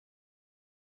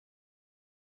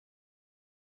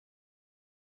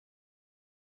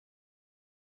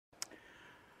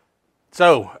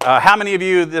So, how many of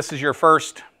you, this is your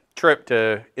first trip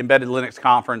to Embedded Linux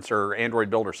Conference or Android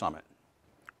Builder Summit?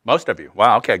 Most of you.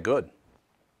 Wow, okay, good.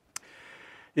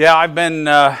 Yeah, I've been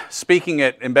speaking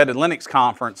at Embedded Linux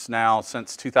Conference now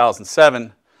since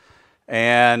 2007,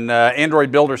 and Android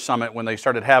Builder Summit, when they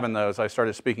started having those, I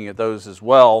started speaking at those as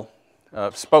well.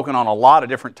 I've spoken on a lot of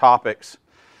different topics.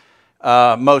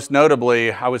 Most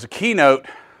notably, I was a keynote,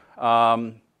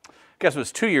 I guess it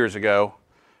was 2 years ago,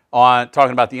 on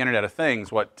talking about the Internet of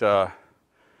Things, what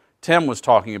Tim was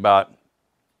talking about.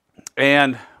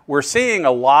 And we're seeing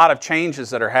a lot of changes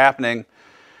that are happening,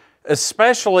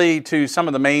 especially to some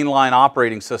of the mainline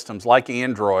operating systems like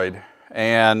Android,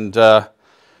 and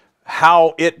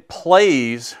how it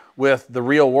plays with the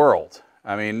real world.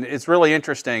 I mean, it's really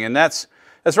interesting, and that's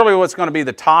really what's going to be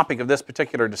the topic of this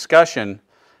particular discussion.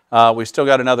 We've still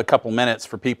got another couple minutes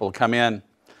for people to come in.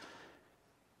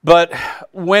 But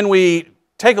when we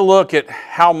take a look at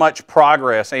how much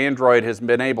progress Android has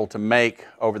been able to make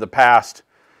over the past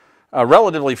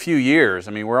relatively few years.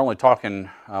 I mean, we're only talking,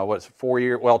 what's 4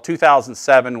 years? Well,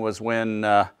 2007 was when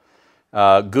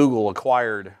Google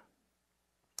acquired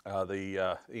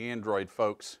the Android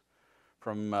folks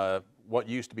from what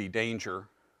used to be Danger,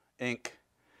 Inc.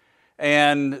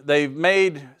 And they've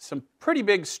made some pretty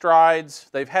big strides.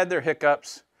 They've had their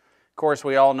hiccups. Of course,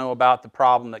 we all know about the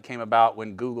problem that came about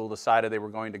when Google decided they were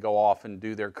going to go off and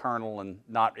do their kernel and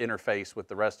not interface with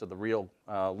the rest of the real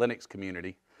Linux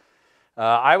community.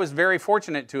 I was very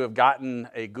fortunate to have gotten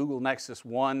a Google Nexus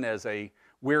 1 as a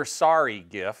 "we're sorry"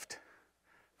 gift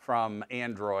from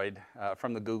Android,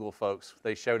 from the Google folks.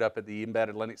 They showed up at the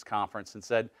Embedded Linux Conference and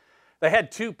said, they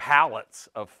had 2 pallets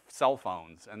of cell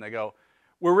phones, and they go,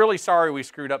 "We're really sorry we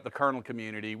screwed up the kernel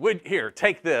community. Here,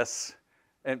 take this.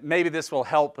 And maybe this will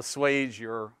help assuage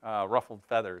your ruffled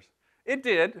feathers." It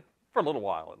did, for a little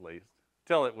while at least,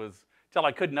 till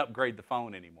I couldn't upgrade the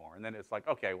phone anymore. And then it's like,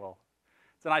 okay, well,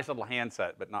 it's a nice little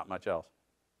handset, but not much else.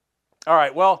 All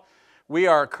right, well, we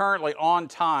are currently on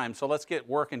time, so let's get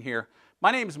working here. My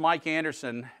name is Mike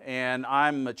Anderson, and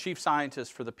I'm a chief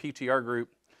scientist for the PTR group.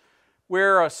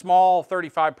 We're a small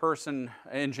 35-person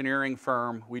engineering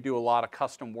firm. We do a lot of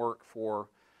custom work for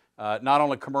not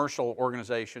only commercial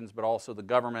organizations, but also the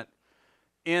government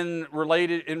in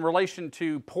relation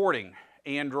to porting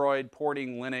Android,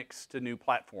 porting Linux to new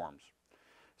platforms.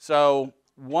 So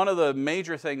one of the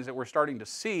major things that we're starting to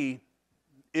see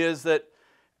is that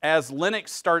as Linux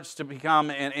starts to become,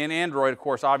 and Android, of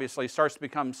course, obviously, starts to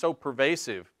become so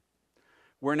pervasive,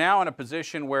 we're now in a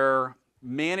position where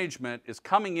management is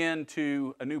coming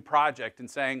into a new project and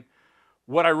saying,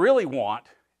 what I really want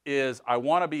is I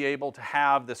want to be able to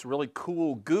have this really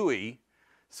cool GUI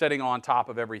sitting on top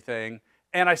of everything,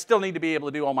 and I still need to be able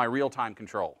to do all my real-time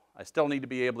control. I still need to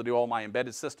be able to do all my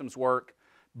embedded systems work,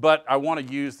 but I want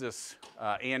to use this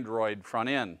Android front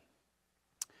end.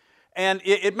 And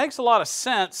it makes a lot of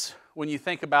sense when you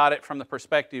think about it from the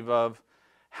perspective of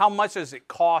how much does it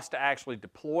cost to actually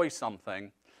deploy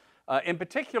something, in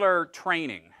particular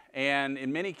training. And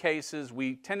in many cases,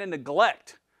 we tend to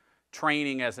neglect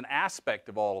training as an aspect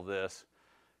of all of this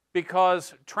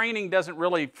because training doesn't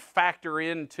really factor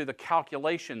into the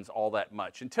calculations all that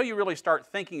much until you really start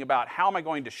thinking about, how am I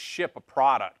going to ship a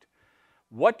product?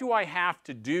 What do I have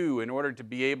to do in order to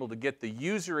be able to get the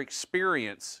user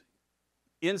experience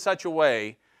in such a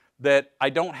way that I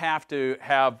don't have to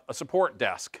have a support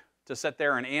desk to sit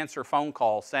there and answer phone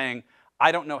calls saying,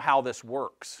 I don't know how this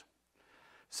works.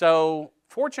 So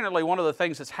fortunately, one of the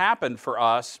things that's happened for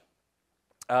us,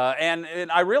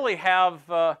 and I really have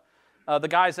the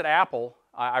guys at Apple,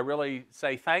 I really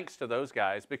say thanks to those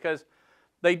guys, because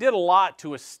they did a lot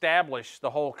to establish the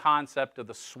whole concept of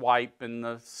the swipe and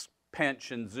the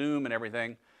pinch and zoom and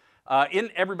everything in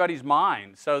everybody's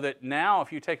mind, so that now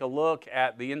if you take a look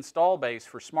at the install base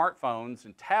for smartphones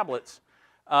and tablets,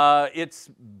 it's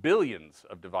billions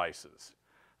of devices.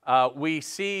 We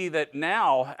see that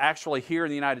now, actually here in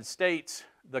the United States,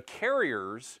 the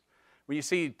carriers, when you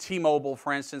see T-Mobile,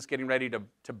 for instance, getting ready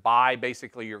to buy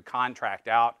basically your contract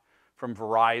out from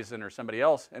Verizon or somebody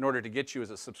else in order to get you as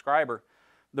a subscriber,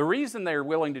 the reason they're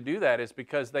willing to do that is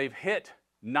because they've hit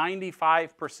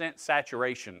 95%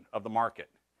 saturation of the market.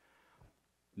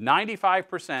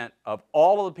 95% of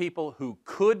all of the people who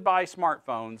could buy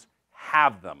smartphones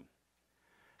have them.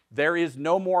 There is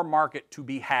no more market to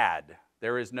be had.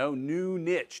 There is no new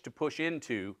niche to push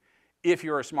into if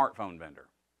you're a smartphone vendor.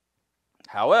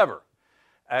 However,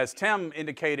 as Tim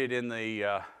indicated in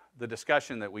the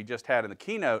discussion that we just had in the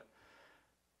keynote,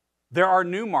 there are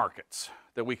new markets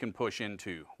that we can push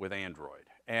into with Android.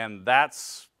 And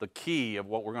that's the key of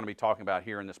what we're going to be talking about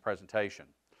here in this presentation.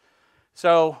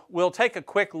 So we'll take a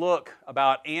quick look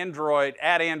about Android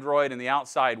in the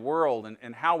outside world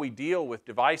and how we deal with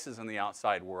devices in the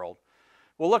outside world.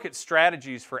 We'll look at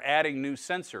strategies for adding new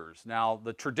sensors. Now,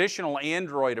 the traditional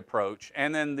Android approach,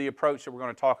 and then the approach that we're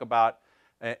going to talk about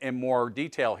in more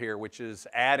detail here, which is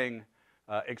adding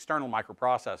external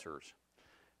microprocessors.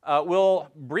 We'll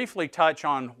briefly touch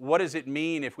on what does it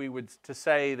mean if we would to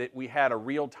say that we had a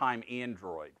real-time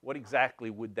Android. What exactly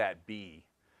would that be?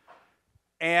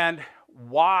 And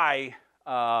why,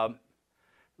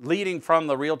 leading from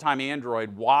the real-time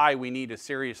Android, why we need to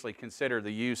seriously consider the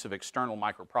use of external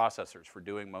microprocessors for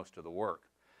doing most of the work.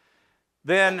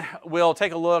 Then we'll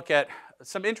take a look at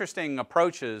some interesting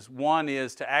approaches. One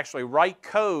is to actually write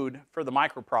code for the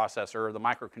microprocessor or the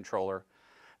microcontroller.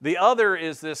 The other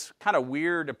is this kind of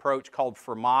weird approach called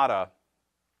fermata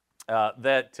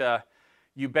that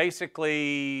you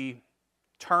basically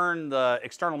turn the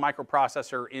external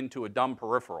microprocessor into a dumb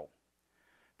peripheral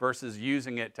versus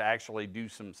using it to actually do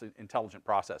some intelligent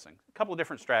processing. A couple of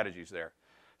different strategies there.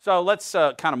 So let's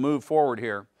kind of move forward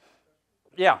here.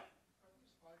 Yeah.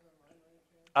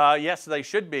 Yes, they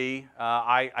should be.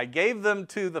 I gave them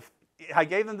to the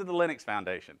Linux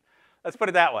Foundation. Let's put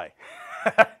it that way.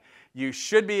 You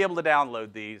should be able to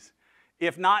download these.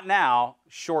 If not now,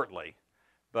 shortly.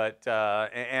 But,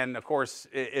 and of course,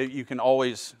 you can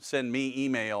always send me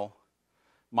email,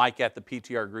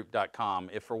 mike@theptrgroup.com.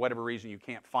 If for whatever reason you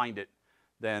can't find it,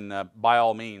 then by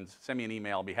all means, send me an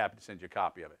email. I'll be happy to send you a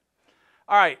copy of it.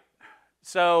 All right,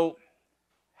 so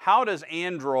how does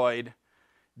Android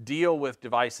deal with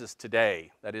devices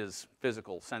today? That is,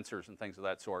 physical sensors and things of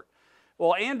that sort.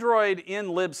 Well, Android in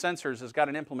libsensors has got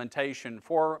an implementation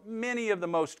for many of the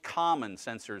most common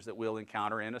sensors that we'll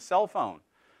encounter in a cell phone,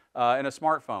 in a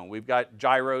smartphone. We've got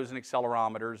gyros and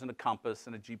accelerometers and a compass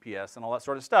and a GPS and all that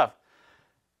sort of stuff.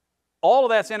 All of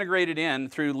that's integrated in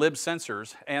through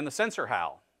libsensors and the sensor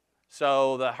HAL.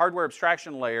 So the hardware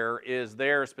abstraction layer is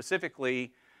there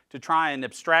specifically to try and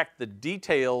abstract the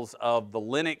details of the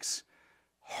Linux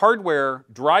hardware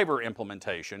driver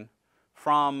implementation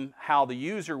from how the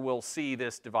user will see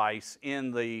this device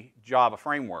in the Java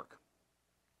framework.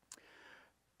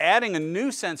 Adding a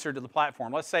new sensor to the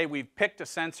platform, let's say we've picked a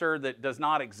sensor that does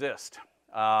not exist.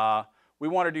 We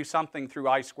want to do something through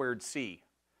I²C.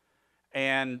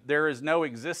 And there is no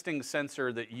existing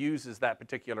sensor that uses that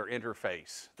particular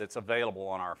interface that's available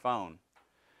on our phone.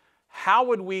 How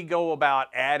would we go about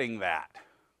adding that?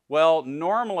 Well,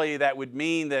 normally that would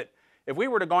mean that if we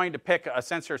were going to pick a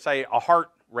sensor, say a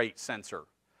heart rate sensor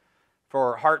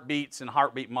for heartbeats and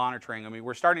heartbeat monitoring. I mean,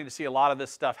 we're starting to see a lot of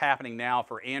this stuff happening now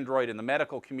for Android in the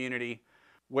medical community,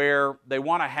 where they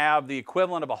want to have the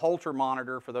equivalent of a Holter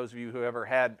monitor, for those of you who ever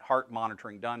had heart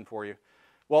monitoring done for you.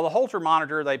 Well, the Holter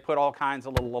monitor, they put all kinds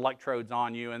of little electrodes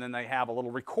on you, and then they have a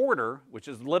little recorder, which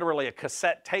is literally a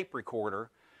cassette tape recorder,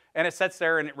 and it sits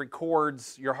there and it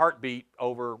records your heartbeat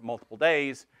over multiple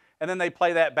days. And then they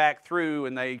play that back through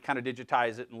and they kind of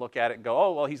digitize it and look at it and go,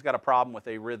 oh, well, he's got a problem with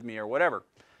arrhythmia or whatever.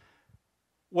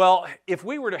 Well, if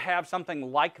we were to have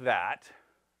something like that,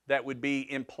 that would be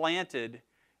implanted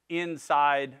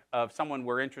inside of someone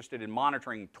we're interested in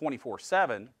monitoring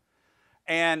 24/7,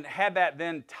 and had that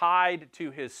then tied to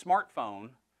his smartphone,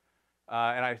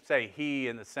 and I say he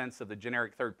in the sense of the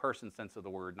generic third-person sense of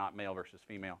the word, not male versus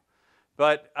female,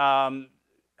 but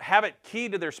have it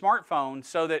keyed to their smartphone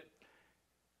so that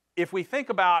if we think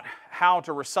about how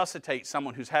to resuscitate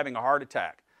someone who's having a heart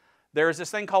attack, there's this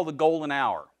thing called the golden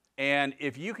hour. And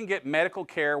if you can get medical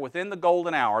care within the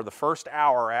golden hour, the first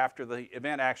hour after the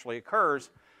event actually occurs,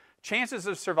 chances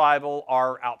of survival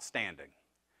are outstanding.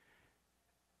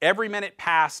 Every minute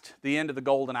past the end of the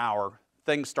golden hour,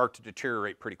 things start to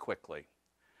deteriorate pretty quickly.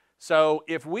 So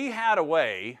if we had a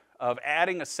way of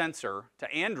adding a sensor to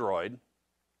Android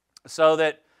so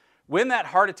that when that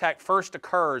heart attack first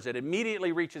occurs, it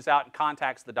immediately reaches out and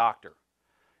contacts the doctor.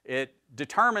 It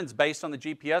determines, based on the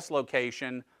GPS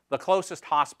location, the closest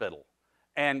hospital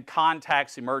and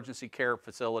contacts emergency care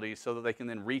facilities so that they can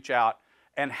then reach out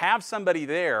and have somebody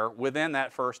there within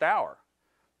that first hour.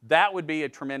 That would be a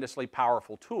tremendously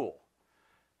powerful tool.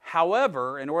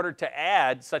 However, in order to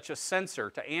add such a sensor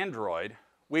to Android,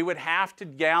 we would have to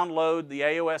download the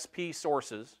AOSP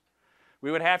sources.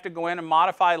 We would have to go in and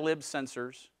modify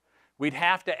libsensors. We'd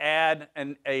have to add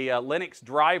a Linux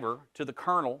driver to the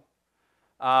kernel.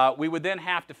 We would then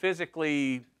have to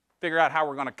physically figure out how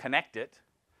we're going to connect it.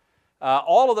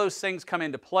 All of those things come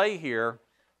into play here,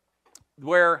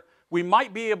 where we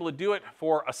might be able to do it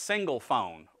for a single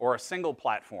phone or a single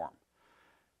platform.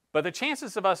 But the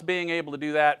chances of us being able to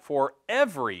do that for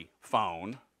every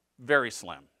phone, very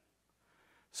slim.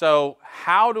 So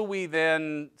how do we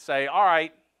then say, all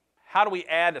right, how do we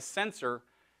add a sensor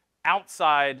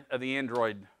outside of the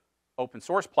Android open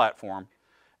source platform?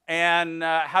 And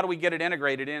how do we get it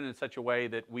integrated in such a way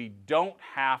that we don't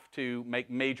have to make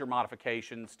major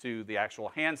modifications to the actual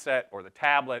handset or the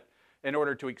tablet in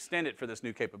order to extend it for this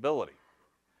new capability?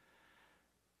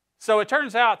 So it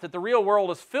turns out that the real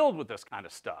world is filled with this kind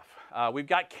of stuff. We've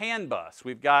got CAN bus,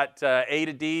 we've got A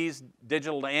to Ds,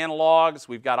 digital to analogs,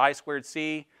 we've got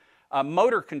I2C,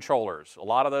 motor controllers. A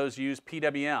lot of those use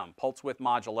PWM, pulse width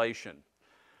modulation.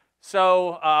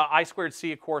 So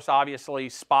I2C, of course, obviously,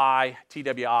 SPI,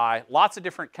 TWI, lots of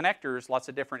different connectors, lots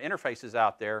of different interfaces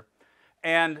out there.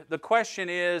 And the question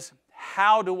is,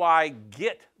 how do I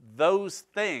get those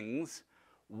things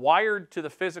wired to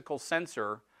the physical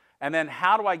sensor? And then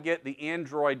how do I get the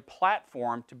Android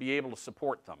platform to be able to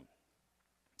support them?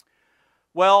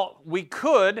 Well, we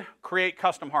could create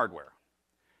custom hardware.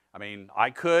 I mean, I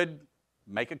could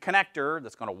make a connector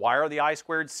that's going to wire the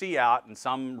I2C out in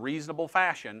some reasonable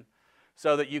fashion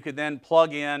so that you could then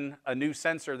plug in a new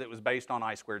sensor that was based on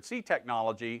I2C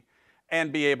technology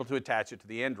and be able to attach it to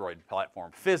the Android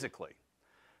platform physically.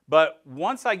 But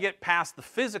once I get past the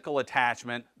physical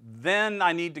attachment, then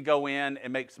I need to go in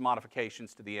and make some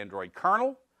modifications to the Android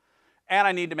kernel, and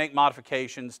I need to make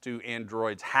modifications to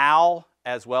Android's HAL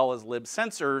as well as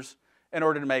libsensors in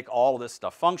order to make all of this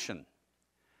stuff function.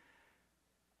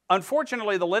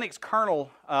 Unfortunately, the Linux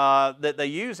kernel that they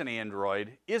use in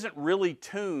Android isn't really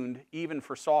tuned even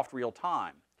for soft real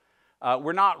time.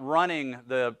 We're not running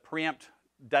the preempt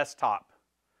desktop,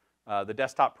 the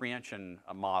desktop preemption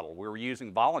model. We're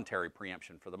using voluntary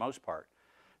preemption for the most part.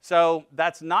 So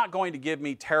that's not going to give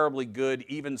me terribly good,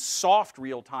 even soft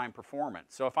real-time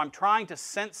performance. So if I'm trying to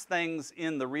sense things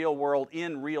in the real world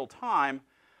in real time,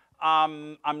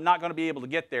 I'm not going to be able to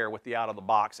get there with the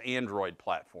out-of-the-box Android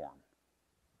platform.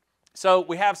 So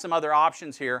we have some other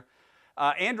options here.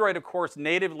 Android, of course,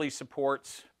 natively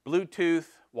supports Bluetooth,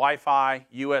 Wi-Fi,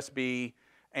 USB,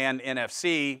 and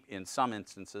NFC in some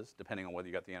instances, depending on whether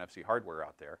you got the NFC hardware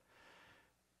out there.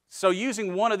 So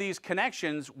using one of these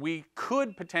connections, we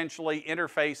could potentially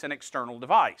interface an external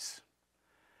device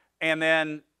and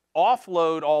then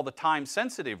offload all the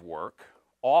time-sensitive work,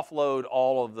 offload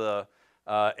all of the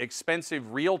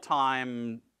expensive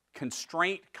real-time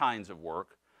constraint kinds of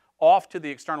work off to the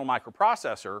external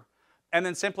microprocessor, and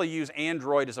then simply use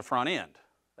Android as a front end,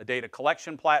 a data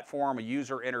collection platform, a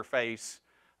user interface,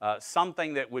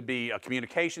 something that would be a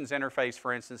communications interface,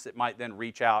 for instance, that might then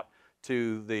reach out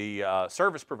to the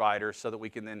service providers so that we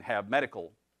can then have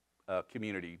medical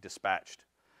community dispatched.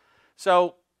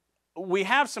 So we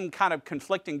have some kind of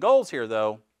conflicting goals here,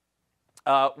 though.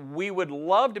 We would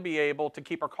love to be able to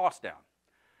keep our costs down.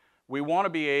 We want to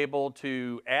be able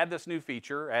to add this new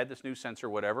feature, add this new sensor,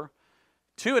 whatever,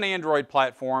 to an Android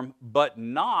platform, but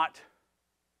not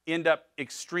end up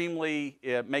extremely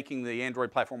making the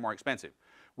Android platform more expensive.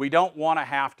 We don't want to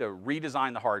have to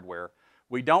redesign the hardware.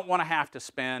 We don't want to have to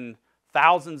spend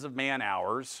thousands of man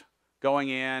hours going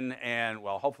in and,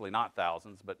 well, hopefully not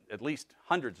thousands, but at least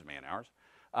hundreds of man hours,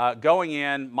 going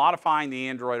in, modifying the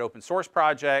Android open source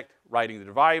project, writing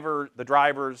the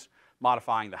drivers,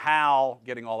 modifying the HAL,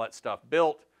 getting all that stuff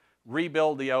built,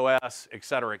 rebuild the OS, et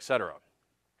cetera, et cetera.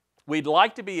 We'd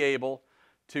like to be able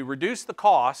to reduce the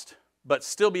cost, but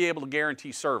still be able to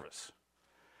guarantee service.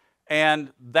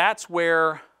 And that's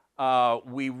where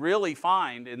we really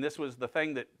find, and this was the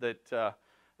thing that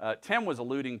Tim was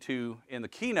alluding to in the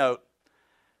keynote,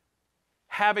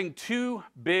 having two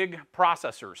big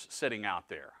processors sitting out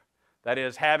there. That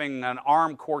is, having an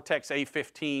ARM Cortex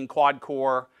A15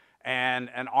 quad-core and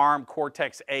an ARM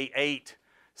Cortex A8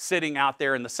 sitting out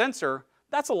there in the sensor,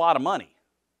 that's a lot of money.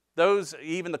 Those,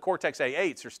 even the Cortex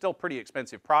A8s, are still pretty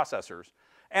expensive processors,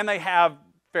 and they have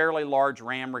fairly large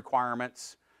RAM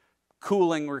requirements,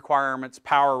 cooling requirements,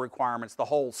 power requirements, the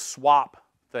whole swap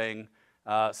thing,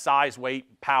 size,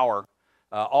 weight, power,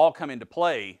 all come into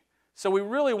play. So we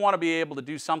really want to be able to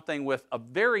do something with a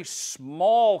very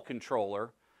small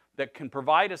controller that can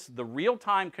provide us the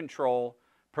real-time control,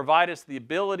 provide us the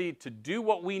ability to do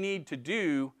what we need to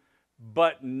do,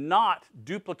 but not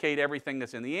duplicate everything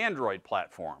that's in the Android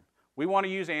platform. We want to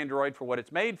use Android for what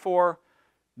it's made for,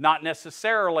 not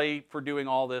necessarily for doing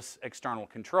all this external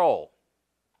control.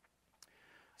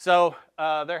 So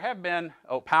there have been,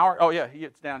 power, yeah,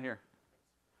 it's down here.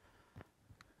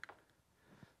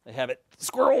 They have it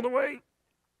squirreled away.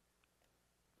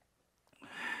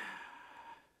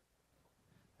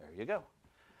 There you go.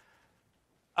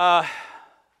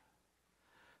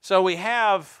 So we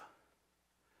have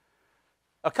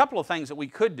a couple of things that we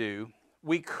could do.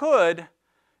 We could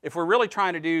if we're really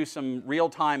trying to do some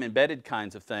real-time embedded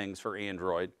kinds of things for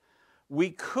Android,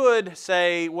 we could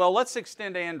say, well, let's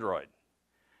extend Android.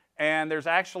 And there's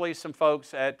actually some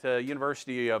folks at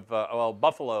University of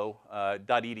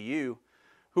Buffalo.edu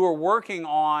who are working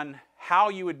on how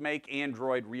you would make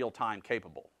Android real-time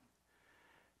capable.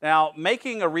 Now,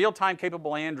 making a real-time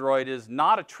capable Android is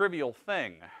not a trivial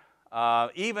thing.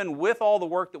 Even with all the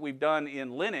work that we've done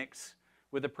in Linux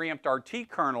with the preempt RT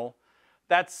kernel,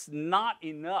 that's not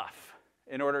enough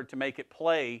in order to make it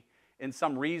play in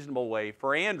some reasonable way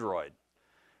for Android.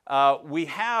 We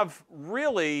have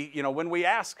really, when we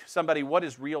ask somebody what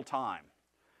is real time,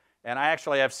 and I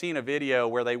actually have seen a video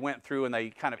where they went through and they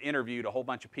kind of interviewed a whole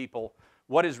bunch of people,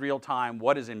 what is real time,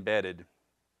 what is embedded?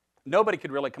 Nobody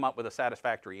could really come up with a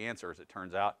satisfactory answer, as it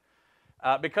turns out,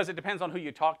 because it depends on who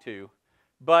you talk to.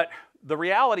 But the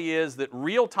reality is that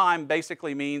real time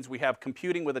basically means we have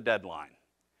computing with a deadline.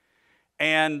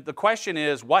 And the question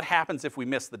is, what happens if we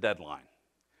miss the deadline?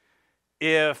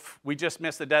 If we just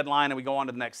miss the deadline and we go on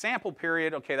to the next sample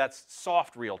period, okay, that's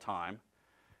soft real time.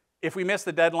 If we miss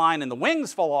the deadline and the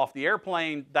wings fall off the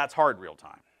airplane, that's hard real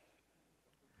time.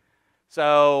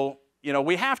 So,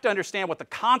 we have to understand what the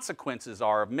consequences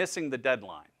are of missing the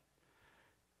deadline.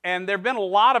 And there have been a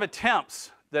lot of attempts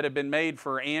that have been made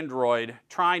for Android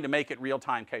trying to make it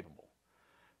real-time capable.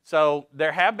 So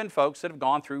there have been folks that have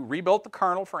gone through, rebuilt the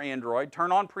kernel for Android,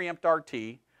 turn on preempt RT,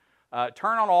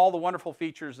 turn on all the wonderful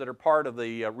features that are part of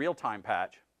the real-time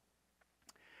patch,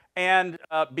 and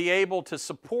be able to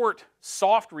support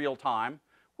soft real-time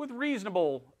with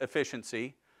reasonable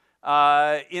efficiency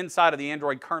inside of the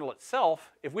Android kernel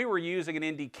itself. If we were using an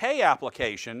NDK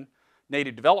application,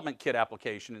 native development kit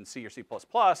application in C or C++,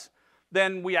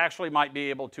 then we actually might be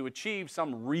able to achieve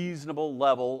some reasonable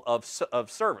level of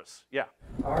service. Yeah?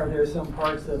 Are there some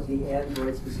parts of the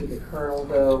Android-specific kernel,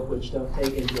 though, which don't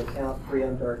take into account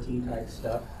preempt RT type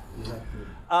stuff?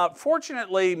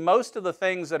 Fortunately, most of the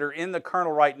things that are in the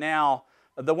kernel right now,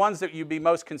 the ones that you'd be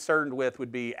most concerned with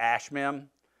would be AshMem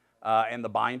and the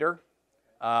binder.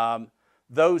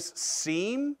 Those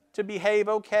seem to behave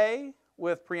okay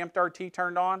with preempt RT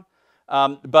turned on.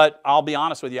 But I'll be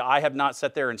honest with you, I have not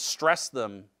sat there and stressed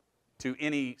them to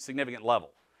any significant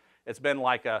level. It's been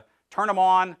like a turn them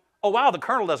on, oh wow, the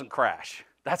kernel doesn't crash.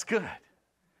 That's good.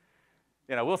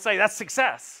 We'll say that's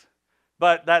success,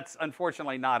 but that's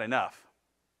unfortunately not enough.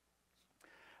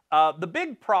 The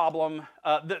big problem,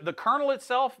 the kernel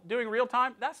itself doing real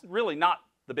time, that's really not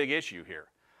the big issue here.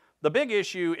 The big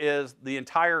issue is the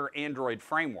entire Android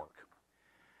framework.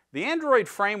 The Android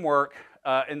framework,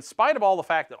 in spite of all the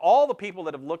fact that all the people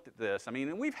that have looked at this,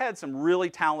 we've had some really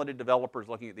talented developers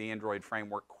looking at the Android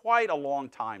framework quite a long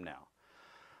time now.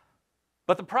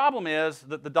 But the problem is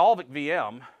that the Dalvik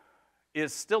VM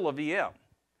is still a VM.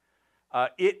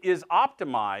 It is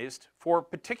optimized for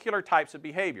particular types of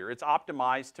behavior. It's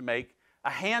optimized to make a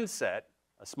handset,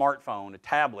 a smartphone, a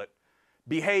tablet,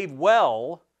 behave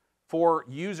well for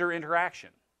user interaction.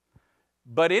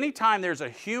 But anytime there's a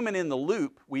human in the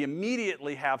loop, we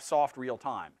immediately have soft real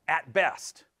time, at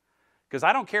best. Because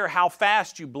I don't care how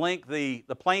fast you blink the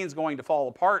plane's going to fall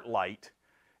apart light,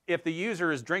 if the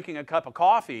user is drinking a cup of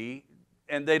coffee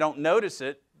and they don't notice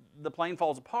it, the plane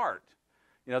falls apart.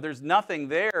 There's nothing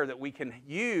there that we can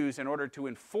use in order to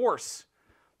enforce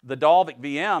the Dalvik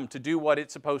VM to do what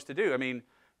it's supposed to do.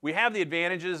 We have the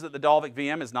advantages that the Dalvik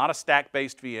VM is not a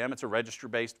stack-based VM, it's a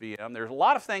register-based VM. There's a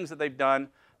lot of things that they've done.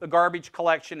 The garbage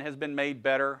collection has been made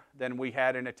better than we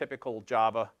had in a typical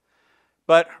Java.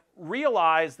 But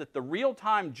realize that the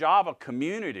real-time Java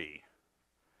community,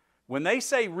 when they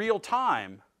say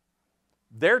real-time,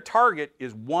 their target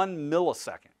is 1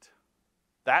 millisecond.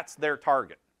 That's their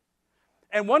target.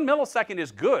 And 1 millisecond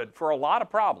is good for a lot of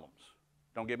problems.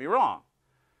 Don't get me wrong.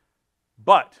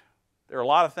 But there are a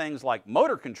lot of things like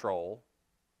motor control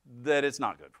that it's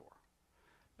not good for.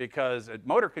 Because at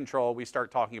motor control, we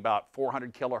start talking about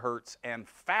 400 kilohertz and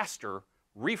faster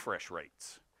refresh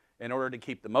rates in order to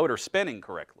keep the motor spinning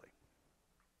correctly.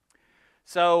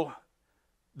 So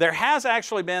there has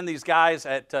actually been these guys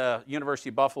at University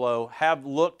of Buffalo have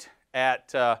looked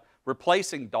at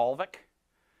replacing Dalvik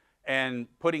and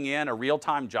putting in a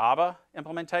real-time Java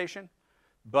implementation,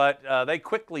 but they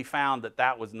quickly found that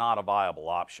that was not a viable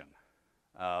option.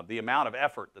 The amount of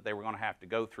effort that they were going to have to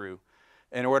go through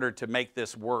in order to make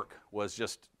this work was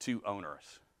just too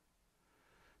onerous.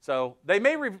 So they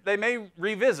may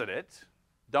revisit it.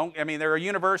 They're a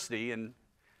university, and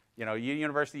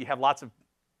university, you have lots of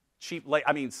cheap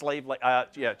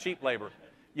labor.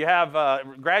 You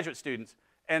have graduate students,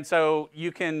 and so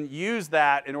you can use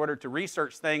that in order to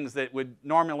research things that would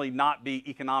normally not be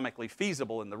economically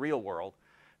feasible in the real world.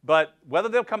 But whether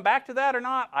they'll come back to that or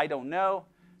not, I don't know.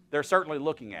 They're certainly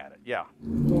looking at it, yeah.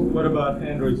 Well, what about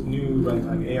Android's new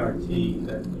runtime ART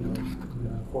that,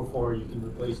 in 4.4 you can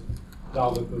replace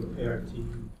Dalvik with ART?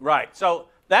 Right, so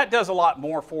that does a lot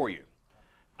more for you.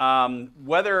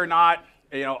 Whether or not,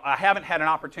 I haven't had an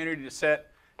opportunity to sit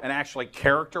and actually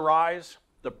characterize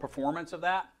the performance of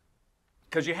that,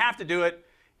 because you have to do it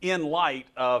in light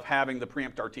of having the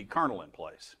preempt RT kernel in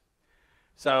place.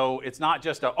 So it's not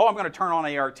just I'm going to turn on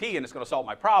ART and it's going to solve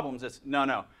my problems. It's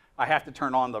no. I have to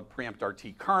turn on the preempt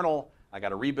RT kernel. I got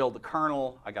to rebuild the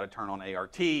kernel. I got to turn on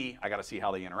ART. I got to see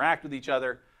how they interact with each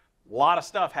other. A lot of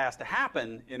stuff has to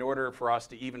happen in order for us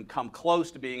to even come close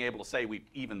to being able to say we've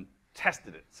even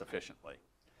tested it sufficiently.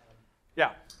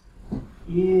 Yeah.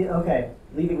 Okay,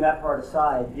 leaving that part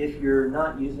aside, if you're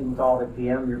not using Dalvik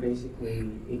VM, you're basically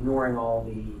ignoring all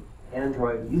the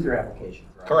Android user applications,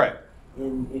 right? Correct.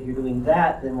 And if you're doing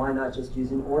that, then why not just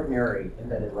using ordinary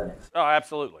embedded Linux? Oh,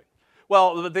 absolutely.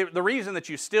 Well, the reason that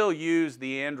you still use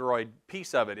the Android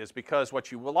piece of it is because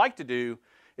what you would like to do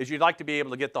is you'd like to be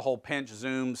able to get the whole pinch,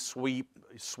 zoom, sweep,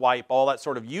 swipe, all that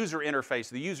sort of user interface,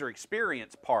 the user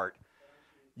experience part.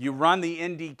 You run the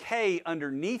NDK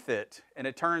underneath it, and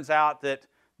it turns out that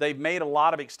they've made a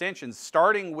lot of extensions.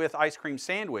 Starting with Ice Cream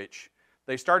Sandwich,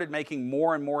 they started making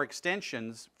more and more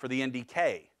extensions for the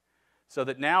NDK. So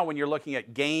that now when you're looking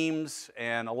at games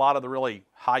and a lot of the really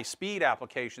high-speed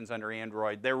applications under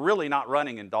Android, they're really not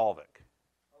running in Dalvik.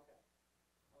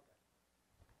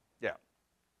 Yeah.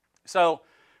 So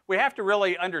we have to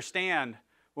really understand,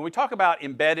 when we talk about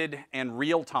embedded and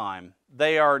real-time,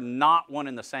 they are not one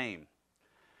and the same.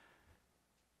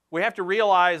 We have to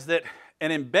realize that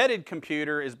an embedded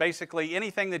computer is basically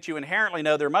anything that you inherently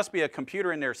know there must be a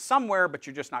computer in there somewhere, but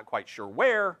you're just not quite sure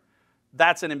where.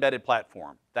 That's an embedded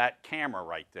platform, that camera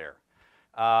right there.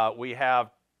 We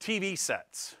have TV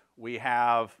sets, we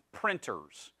have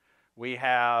printers, we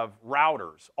have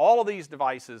routers. All of these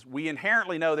devices, we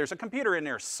inherently know there's a computer in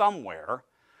there somewhere,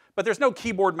 but there's no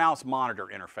keyboard, mouse, monitor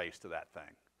interface to that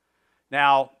thing.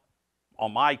 Now,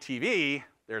 on my TV,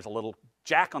 there's a little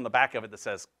jack on the back of it that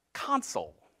says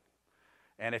console.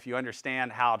 And if you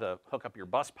understand how to hook up your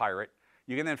bus pirate,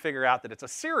 you can then figure out that it's a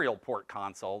serial port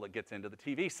console that gets into the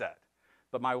TV set.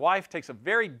 But my wife takes a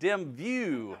very dim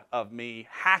view of me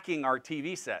hacking our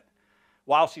TV set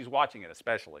while she's watching it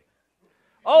especially.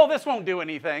 Oh, this won't do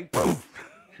anything.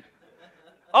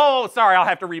 Oh, sorry, I'll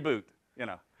have to reboot,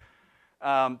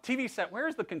 TV set,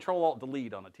 where's the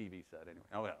Control-Alt-Delete on the TV set anyway?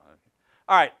 Oh, yeah.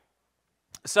 All right,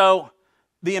 so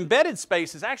the embedded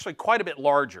space is actually quite a bit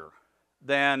larger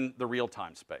than the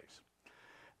real-time space.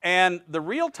 And the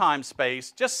real-time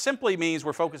space just simply means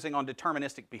we're focusing on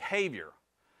deterministic behavior.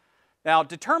 Now,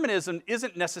 determinism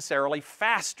isn't necessarily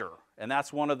faster, and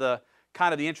that's one of the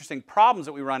kind of the interesting problems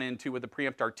that we run into with the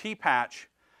preempt RT patch,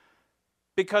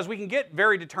 because we can get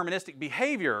very deterministic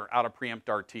behavior out of preempt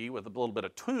RT with a little bit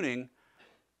of tuning,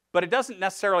 but it doesn't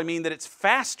necessarily mean that it's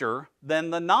faster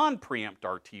than the non-preempt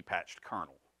RT patched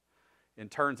kernel. It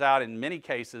turns out in many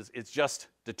cases it's just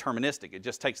deterministic. It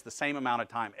just takes the same amount of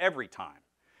time every time.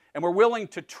 And we're willing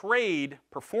to trade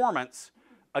performance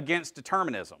against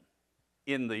determinism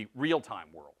in the real-time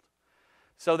world.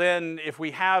 So then if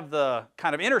we have the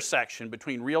kind of intersection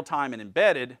between real-time and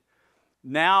embedded,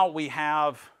 now we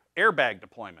have airbag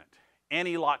deployment,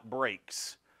 anti-lock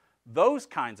brakes. Those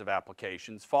kinds of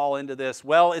applications fall into this.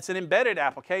 Well, it's an embedded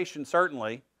application,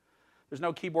 certainly. There's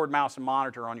no keyboard, mouse, and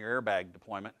monitor on your airbag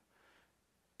deployment.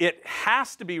 It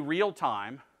has to be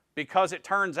real-time because it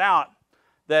turns out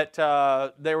that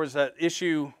there was an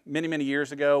issue many, many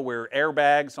years ago where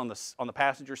airbags on the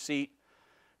passenger seat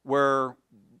were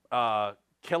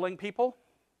killing people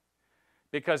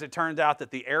because it turns out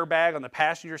that the airbag on the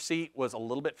passenger seat was a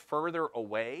little bit further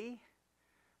away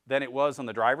than it was on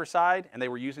the driver's side, and they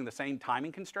were using the same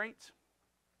timing constraints.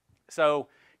 So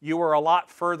you were a lot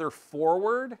further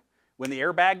forward when the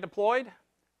airbag deployed,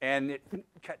 and it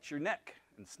cut your neck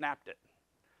and snapped it.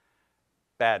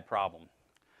 Bad problem.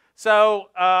 So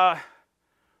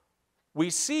we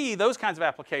see those kinds of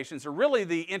applications are really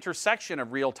the intersection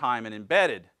of real-time and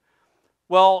embedded.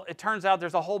 Well, it turns out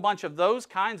there's a whole bunch of those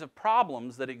kinds of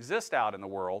problems that exist out in the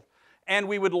world, and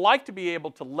we would like to be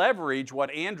able to leverage what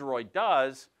Android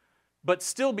does, but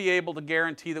still be able to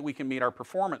guarantee that we can meet our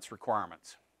performance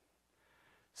requirements.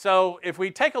 So if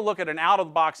we take a look at an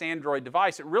out-of-the-box Android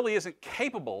device, it really isn't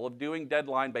capable of doing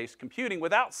deadline-based computing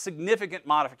without significant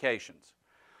modifications.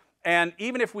 And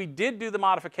even if we did do the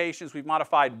modifications, we've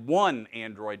modified one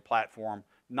Android platform,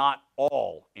 not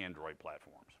all Android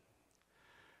platforms.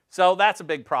 So that's a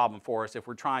big problem for us if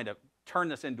we're trying to turn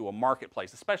this into a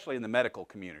marketplace, especially in the medical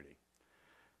community.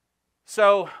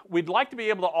 So we'd like to be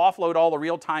able to offload all the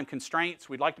real-time constraints.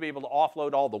 We'd like to be able to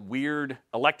offload all the weird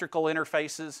electrical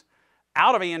interfaces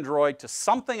out of Android to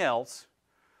something else,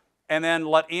 and then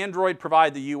let Android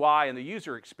provide the UI and the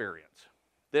user experience.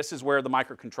 This is where the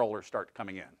microcontrollers start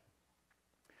coming in.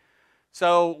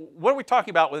 So what are we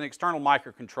talking about with an external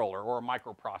microcontroller or a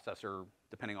microprocessor,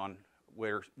 depending on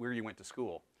where you went to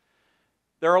school?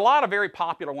 There are a lot of very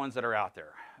popular ones that are out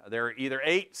there. They're either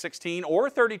 8, 16, or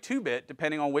 32-bit,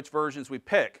 depending on which versions we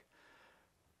pick.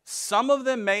 Some of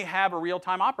them may have a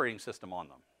real-time operating system on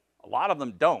them. A lot of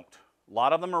them don't. A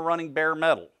lot of them are running bare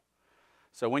metal.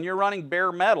 So when you're running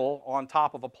bare metal on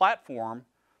top of a platform,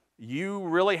 you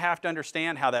really have to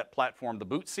understand how that platform, the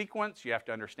boot sequence, you have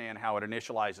to understand how it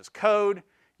initializes code,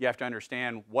 you have to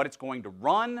understand what it's going to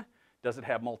run. Does it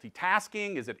have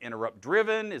multitasking? Is it interrupt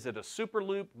driven? Is it a super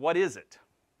loop? What is it?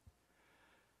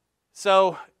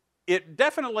 So it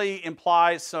definitely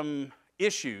implies some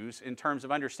issues in terms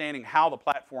of understanding how the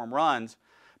platform runs,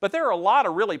 but there are a lot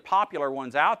of really popular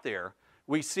ones out there.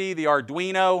 We see the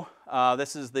Arduino,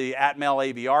 this is the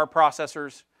Atmel AVR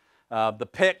processors, the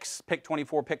PICs,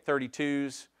 PIC24,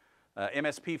 PIC32s,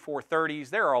 MSP430s.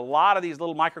 There are a lot of these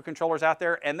little microcontrollers out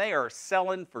there, and they are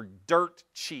selling for dirt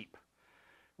cheap.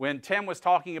 When Tim was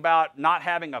talking about not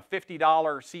having a $50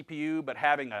 CPU, but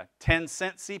having a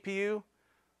 10-cent CPU,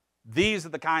 these are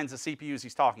the kinds of CPUs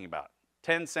he's talking about.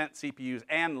 10-cent CPUs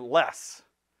and less.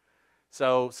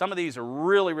 So some of these are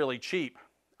really, really cheap.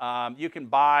 You can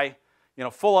buy,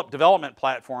 full-up development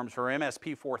platforms for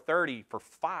MSP430 for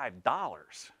 $5.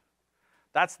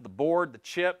 That's the board, the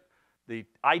chip, the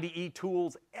IDE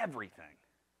tools, everything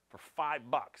for $5.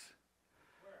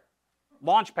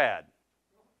 Launchpad.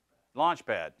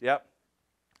 Launchpad, yep.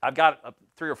 I've got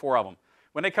 3 or 4 of them.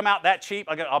 When they come out that cheap,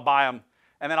 I'll buy them,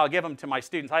 and then I'll give them to my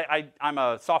students. I'm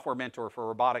a software mentor for a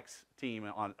robotics team,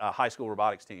 on a high school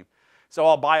robotics team. So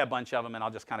I'll buy a bunch of them, and I'll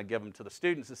just kind of give them to the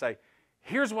students and say,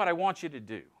 here's what I want you to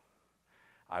do.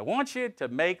 I want you to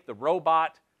make the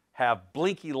robot have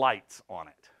blinky lights on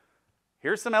it.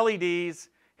 Here's some LEDs,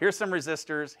 here's some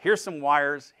resistors, here's some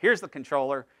wires, here's the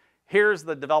controller, here's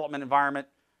the development environment.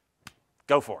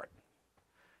 Go for it.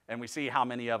 And we see how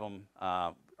many of them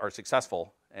are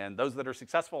successful. And those that are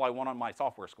successful, I want on my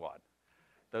software squad.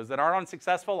 Those that aren't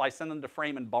unsuccessful, I send them to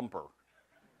frame and bumper.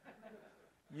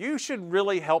 You should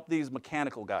really help these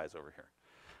mechanical guys over here.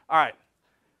 All right.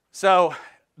 So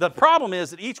the problem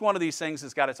is that each one of these things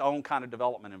has got its own kind of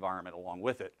development environment along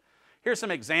with it. Here's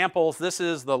some examples. This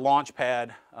is the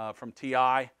Launchpad from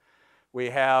TI. We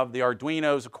have the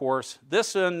Arduinos, of course.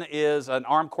 This one is an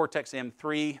ARM Cortex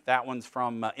M3. That one's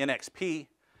from NXP.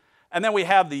 And then we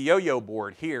have the yo-yo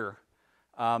board here.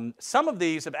 Some of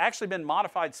these have actually been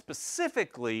modified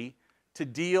specifically to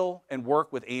deal and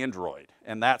work with Android.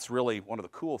 And that's really one of the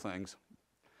cool things,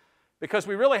 because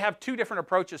we really have 2 different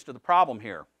approaches to the problem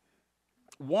here.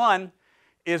 One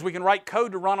is we can write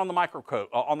code to run on the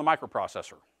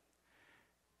microprocessor.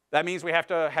 That means we have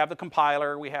to have the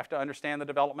compiler, we have to understand the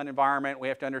development environment, we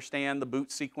have to understand the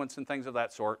boot sequence and things of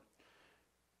that sort.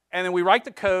 And then we write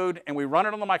the code and we run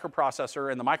it on the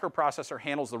microprocessor, and the microprocessor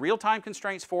handles the real-time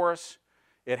constraints for us.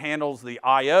 It handles the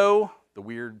I/O, the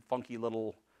weird, funky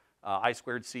little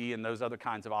I2C and those other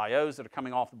kinds of I/Os that are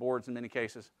coming off the boards in many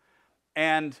cases,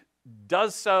 and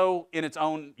does so in its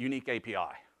own unique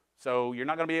API. So you're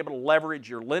not going to be able to leverage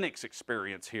your Linux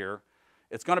experience here.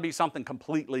 It's going to be something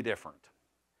completely different.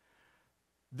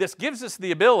 This gives us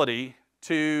the ability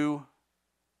to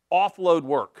offload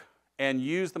work and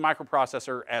use the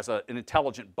microprocessor as an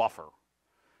intelligent buffer,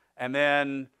 and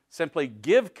then simply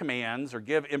give commands or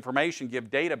give information, give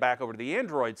data back over to the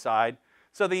Android side,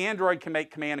 so the Android can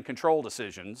make command and control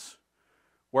decisions,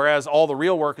 whereas all the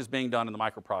real work is being done in the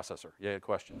microprocessor. Yeah,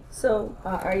 question? So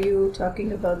are you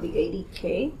talking about the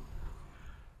ADK?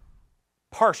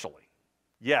 Partially,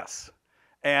 yes.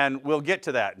 And we'll get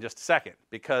to that in just a second,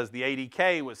 because the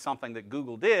ADK was something that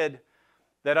Google did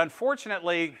that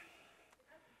unfortunately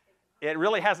it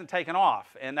really hasn't taken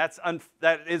off. And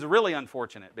that is really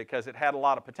unfortunate, because it had a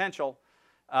lot of potential.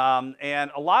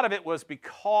 And a lot of it was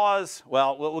because,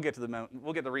 well, we'll get to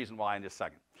the reason why in just a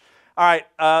second. All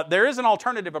right, there is an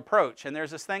alternative approach, and there's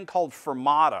this thing called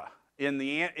Firmata. In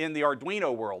the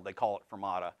Arduino world, they call it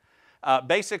Firmata.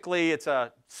 Basically, it's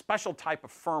a special type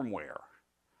of firmware.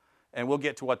 And we'll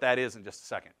get to what that is in just a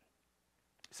second.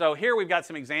 So here we've got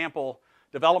some example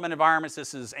development environments.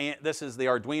 This is the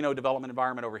Arduino development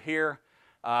environment over here.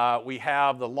 We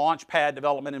have the Launchpad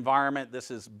development environment. This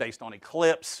is based on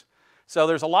Eclipse. So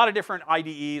there's a lot of different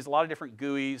IDEs, a lot of different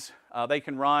GUIs. They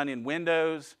can run in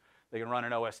Windows. They can run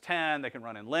in OS X. They can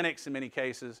run in Linux in many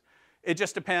cases. It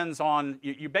just depends on,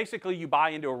 basically you buy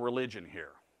into a religion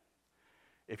here.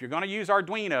 If you're going to use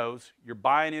Arduinos, you're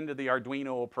buying into the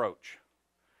Arduino approach.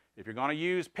 If you're going to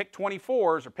use PIC24s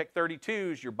or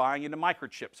PIC32s, you're buying into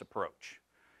Microchip's approach.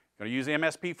 If you're going to use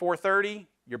MSP430,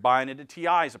 you're buying into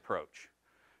TI's approach.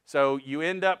 So you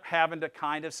end up having to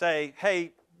kind of say,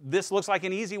 hey, this looks like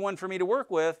an easy one for me to work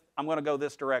with. I'm going to go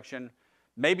this direction.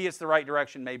 Maybe it's the right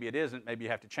direction, maybe it isn't. Maybe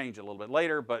you have to change it a little bit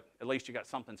later, but at least you got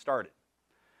something started.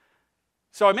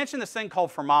 So I mentioned this thing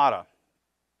called Fermata.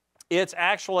 It's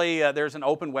actually, there's an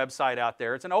open website out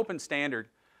there. It's an open standard.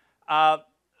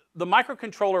 The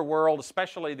microcontroller world,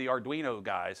 especially the Arduino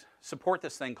guys, support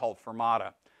this thing called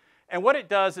Fermata. And what it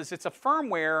does is it's a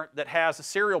firmware that has a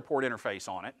serial port interface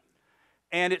on it.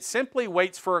 And it simply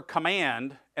waits for a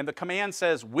command, and the command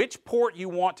says which port you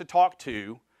want to talk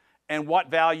to and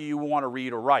what value you want to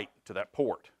read or write to that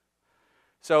port.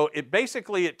 So it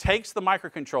takes the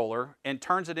microcontroller and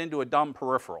turns it into a dumb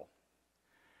peripheral.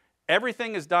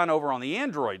 Everything is done over on the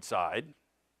Android side.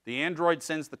 The Android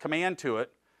sends the command to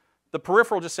it. The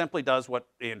peripheral just simply does what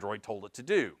Android told it to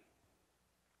do.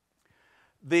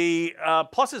 The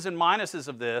pluses and minuses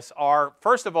of this are,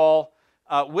 first of all,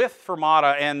 with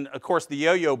Fermata and, of course, the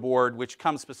yo-yo board, which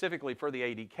comes specifically for the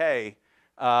ADK,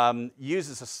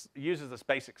 uses this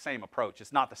basic same approach.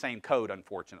 It's not the same code,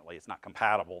 unfortunately. It's not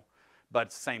compatible, but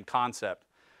it's the same concept.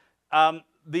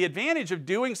 The advantage of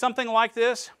doing something like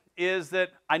this is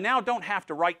that I now don't have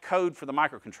to write code for the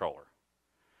microcontroller.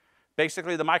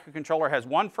 Basically, the microcontroller has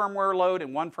one firmware load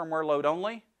and one firmware load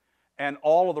only, and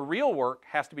all of the real work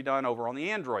has to be done over on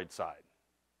the Android side.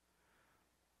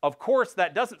 Of course,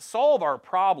 that doesn't solve our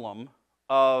problem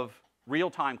of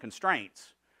real-time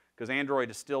constraints, because Android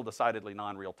is still decidedly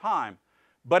non-real-time,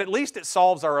 but at least it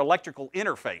solves our electrical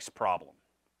interface problem.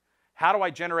 How do I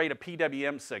generate a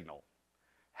PWM signal?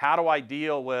 How do I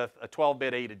deal with a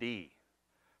 12-bit A to D?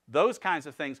 Those kinds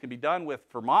of things can be done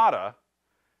with Fermata,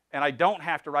 and I don't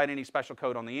have to write any special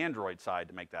code on the Android side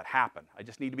to make that happen. I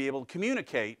just need to be able to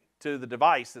communicate to the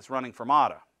device that's running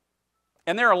Fermata.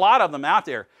 And there are a lot of them out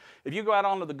there. If you go out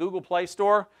onto the Google Play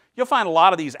Store, you'll find a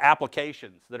lot of these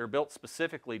applications that are built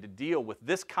specifically to deal with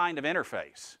this kind of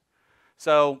interface.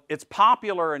 So it's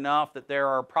popular enough that there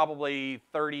are probably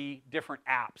 30 different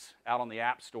apps out on the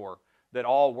App Store that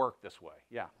all work this way.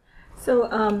 Yeah.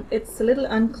 So it's a little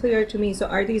unclear to me. So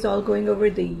are these all going over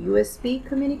the USB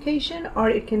communication, or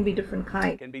it can be different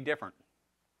kind? It can be different.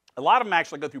 A lot of them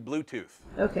actually go through Bluetooth.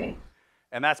 Okay.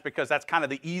 And that's because that's kind of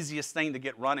the easiest thing to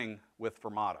get running with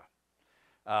Fermata.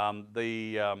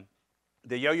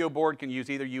 The yo-yo board can use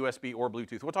either USB or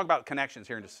Bluetooth. We'll talk about connections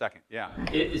here in just a second. Yeah.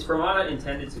 Is Fermata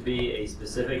intended to be a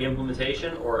specific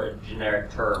implementation or a generic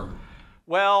term?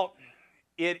 Well,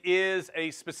 it is a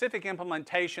specific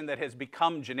implementation that has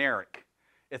become generic.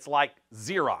 It's like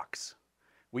Xerox.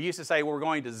 We used to say we're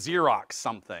going to Xerox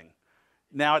something.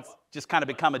 Now it's just kind of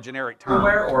become a generic term.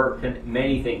 Firmware, or can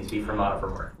many things be Fermata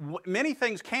firmware? Many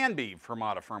things can be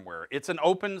Fermata firmware. It's an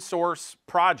open source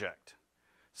project.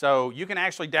 So you can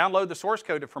actually download the source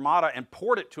code to Fermata and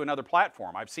port it to another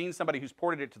platform. I've seen somebody who's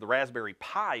ported it to the Raspberry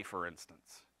Pi, for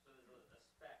instance. So there's a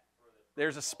spec for the...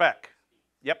 There's a spec.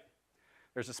 Yep.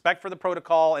 There's a spec for the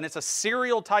protocol, and it's a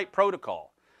serial type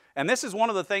protocol. And this is one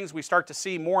of the things we start to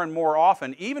see more and more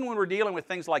often, even when we're dealing with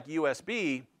things like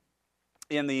USB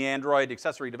in the Android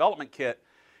Accessory Development Kit.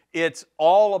 It's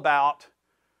all about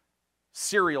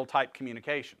serial type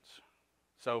communications.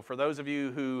 So for those of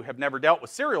you who have never dealt with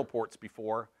serial ports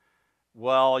before,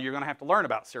 well, you're going to have to learn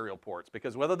about serial ports,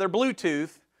 because whether they're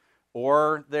Bluetooth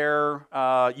or they're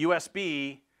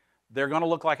USB, they're going to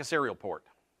look like a serial port.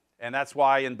 And that's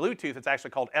why in Bluetooth it's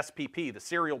actually called SPP, the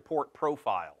serial port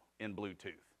profile in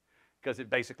Bluetooth, because it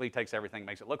basically takes everything and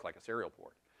makes it look like a serial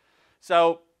port.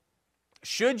 So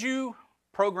should you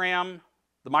program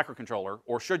the microcontroller,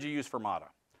 or should you use Fermata?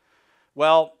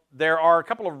 Well, there are a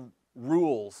couple of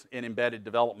rules in embedded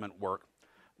development work.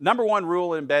 Number one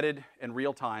rule in embedded and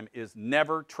real-time is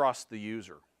never trust the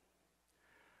user.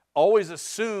 Always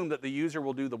assume that the user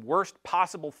will do the worst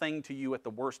possible thing to you at the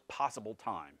worst possible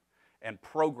time, and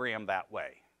program that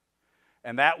way.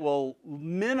 And that will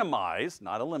minimize,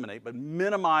 not eliminate, but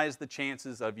minimize the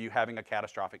chances of you having a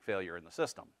catastrophic failure in the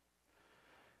system.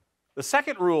 The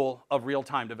second rule of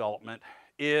real-time development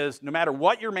is no matter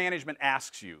what your management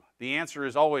asks you, the answer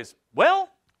is always,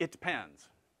 well, it depends.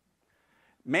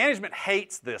 Management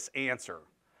hates this answer,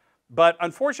 but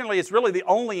unfortunately it's really the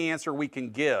only answer we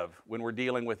can give when we're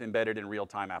dealing with embedded and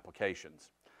real-time applications.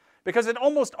 Because it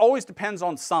almost always depends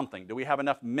on something. Do we have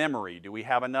enough memory? Do we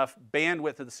have enough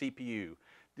bandwidth of the CPU?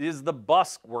 Is the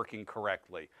bus working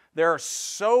correctly? There are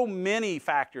so many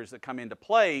factors that come into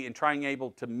play in trying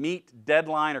able to meet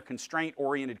deadline or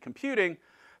constraint-oriented computing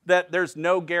that there's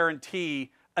no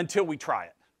guarantee until we try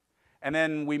it. And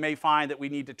then we may find that we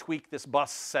need to tweak this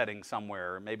bus setting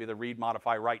somewhere. Maybe the read,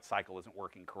 modify, write cycle isn't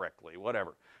working correctly,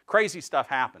 whatever. Crazy stuff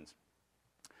happens.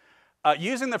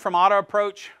 Using the from auto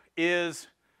approach is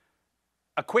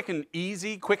a quick and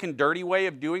easy, quick and dirty way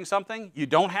of doing something. You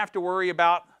don't have to worry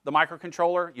about the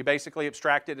microcontroller. You basically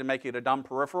abstract it and make it a dumb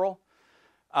peripheral.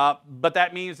 But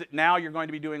that means that now you're going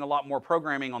to be doing a lot more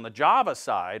programming on the Java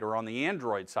side or on the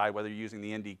Android side, whether you're using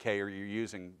the NDK or you're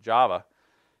using Java.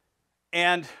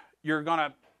 And you're going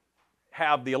to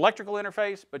have the electrical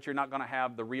interface, but you're not going to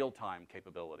have the real-time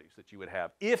capabilities that you would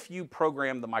have if you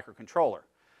program the microcontroller.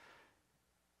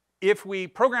 If we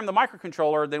program the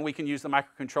microcontroller, then we can use the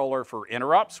microcontroller for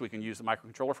interrupts. We can use the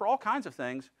microcontroller for all kinds of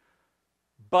things.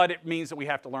 But it means that we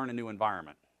have to learn a new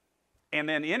environment. And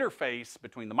then interface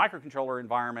between the microcontroller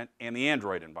environment and the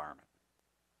Android environment.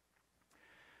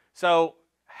 So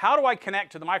how do I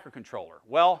connect to the microcontroller?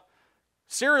 Well,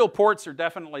 serial ports are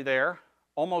definitely there.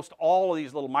 Almost all of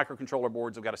these little microcontroller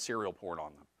boards have got a serial port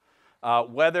on them.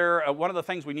 One of the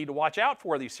things we need to watch out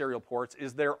for these serial ports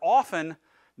is they're often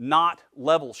not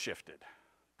level shifted.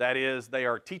 That is, they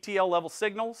are TTL level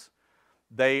signals.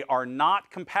 They are not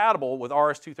compatible with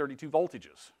RS-232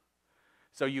 voltages.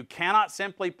 So you cannot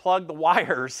simply plug the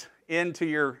wires into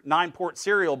your 9-port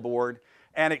serial board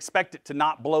and expect it to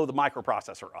not blow the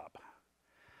microprocessor up.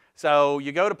 So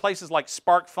you go to places like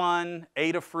SparkFun,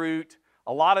 Adafruit,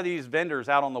 a lot of these vendors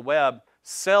out on the web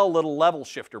sell little level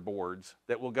shifter boards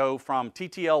that will go from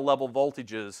TTL level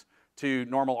voltages to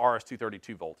normal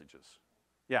RS-232 voltages.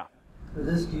 Yeah? For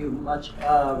this, do you much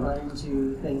run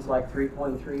into things like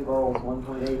 3.3 volts,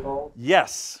 1.8 volts?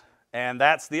 Yes, and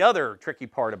that's the other tricky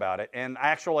part about it. And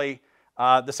actually,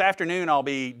 this afternoon I'll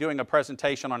be doing a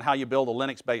presentation on how you build a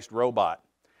Linux-based robot.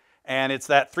 And it's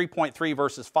that 3.3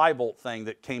 versus 5 volt thing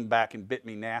that came back and bit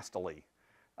me nastily.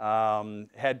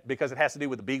 Because it has to do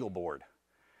with the Beagle board.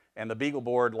 And the Beagle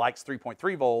board likes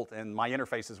 3.3 volt, and my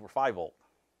interfaces were 5 volt.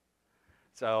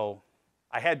 So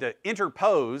I had to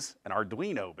interpose an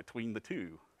Arduino between the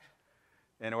two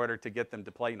in order to get them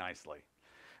to play nicely.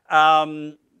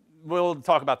 We'll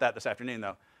talk about that this afternoon,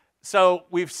 though. So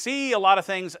we see a lot of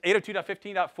things.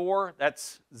 802.15.4,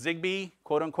 that's Zigbee,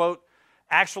 quote unquote.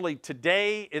 Actually,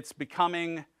 today it's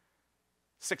becoming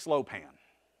 6-low-pan.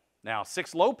 Now,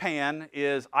 6-low-pan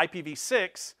is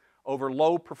IPv6 over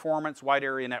low-performance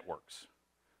wide-area networks,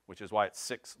 which is why it's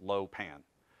 6-low-pan.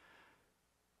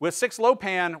 With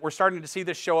 6-low-pan, we're starting to see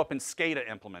this show up in SCADA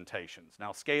implementations.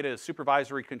 Now, SCADA is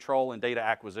supervisory control and data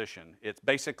acquisition. It's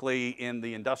basically in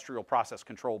the industrial process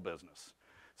control business.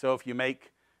 So if you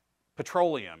make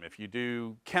petroleum, if you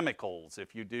do chemicals,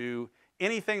 if you do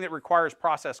anything that requires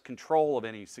process control of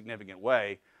any significant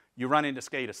way, you run into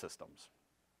SCADA systems.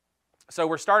 So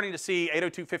we're starting to see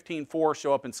 802.15.4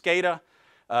 show up in SCADA,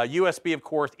 USB, of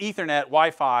course, Ethernet,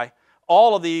 Wi-Fi.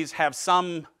 All of these have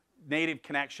some native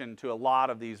connection to a lot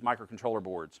of these microcontroller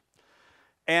boards.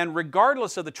 And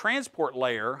regardless of the transport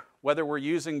layer, whether we're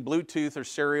using Bluetooth or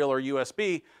serial or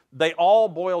USB, they all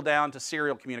boil down to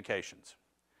serial communications.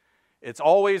 It's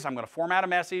always, I'm going to format a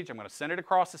message, I'm going to send it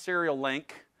across the serial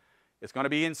link, it's going to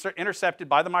be intercepted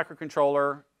by the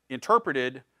microcontroller,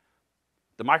 interpreted,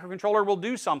 the microcontroller will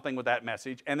do something with that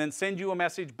message and then send you a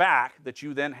message back that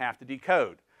you then have to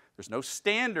decode. There's no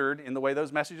standard in the way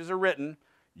those messages are written.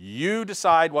 You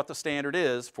decide what the standard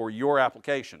is for your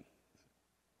application.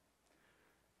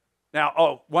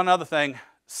 Now, one other thing.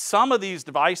 Some of these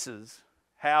devices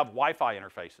have Wi-Fi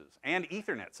interfaces and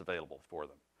Ethernets available for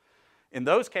them. In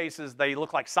those cases, they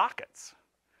look like sockets.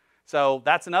 So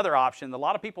that's another option that a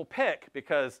lot of people pick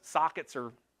because sockets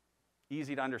are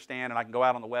easy to understand, and I can go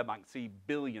out on the web and I can see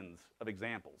billions of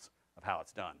examples of how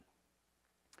it's done.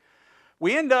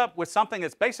 We end up with something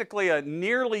that's basically a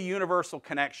nearly universal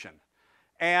connection.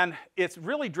 And it's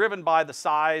really driven by the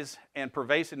size and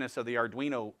pervasiveness of the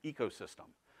Arduino ecosystem.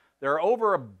 There are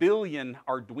over 1 billion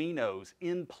Arduinos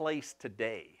in place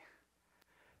today.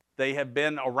 They have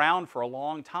been around for a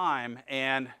long time,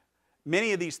 and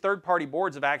many of these third-party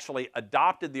boards have actually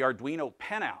adopted the Arduino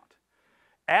pinout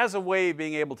as a way of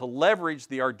being able to leverage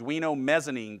the Arduino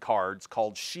mezzanine cards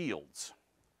called shields.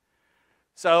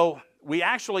 So we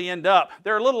actually end up,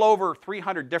 there are a little over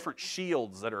 300 different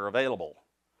shields that are available.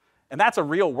 And that's a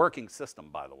real working system,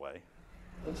 by the way.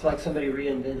 Looks like somebody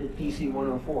reinvented PC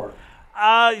 104.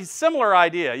 Similar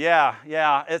idea,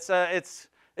 yeah.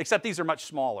 Except these are much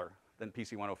smaller than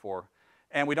PC 104.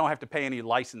 And we don't have to pay any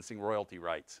licensing royalty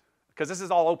rights. Because this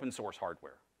is all open source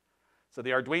hardware. So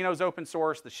the Arduino is open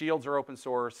source, the shields are open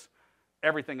source,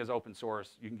 everything is open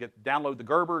source. You can download the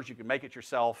Gerbers, you can make it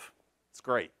yourself. It's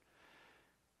great.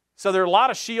 So there are a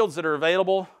lot of shields that are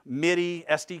available, MIDI,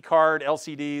 SD card,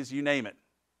 LCDs, you name it.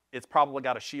 It's probably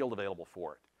got a shield available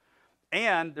for it.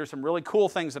 And there's some really cool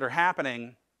things that are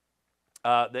happening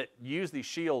that use these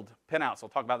shield pinouts. I'll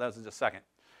talk about those in just a second.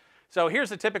 So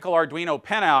here's a typical Arduino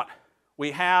pinout.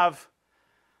 We have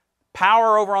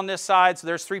power over on this side, so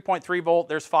there's 3.3 volt,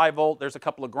 there's 5 volt, there's a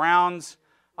couple of grounds.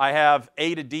 I have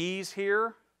A to Ds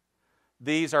here.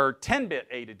 These are 10-bit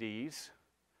A to Ds.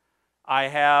 I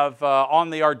have on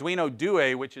the Arduino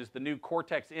Due, which is the new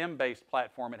Cortex M-based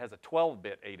platform, it has a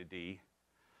 12-bit A to D.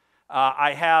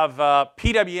 I have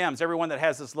PWMs. Everyone that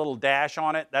has this little dash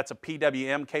on it, that's a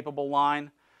PWM capable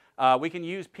line. We can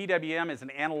use PWM as an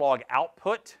analog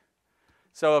output.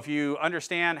 So if you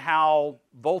understand how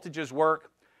voltages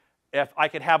work, if I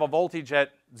could have a voltage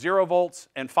at 0 volts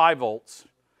and 5 volts,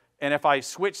 and if I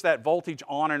switch that voltage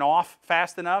on and off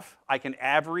fast enough, I can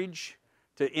average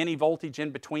to any voltage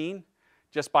in between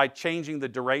just by changing the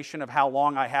duration of how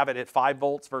long I have it at 5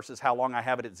 volts versus how long I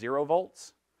have it at 0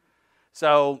 volts.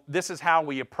 So this is how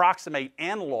we approximate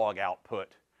analog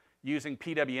output using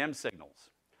PWM signals.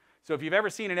 So if you've ever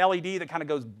seen an LED that kind of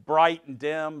goes bright and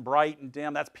dim,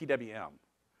 that's PWM.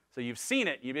 So you've seen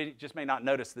it, you just may not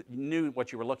notice that you knew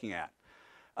what you were looking at.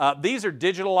 These are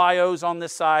digital IOs on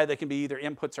this side. They can be either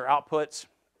inputs or outputs.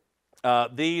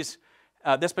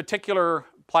 This particular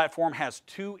platform has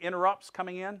 2 interrupts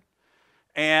coming in.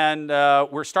 And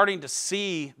we're starting to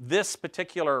see this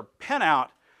particular pinout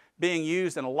being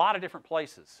used in a lot of different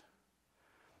places.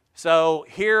 So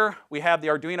here we have the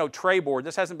Arduino tray board.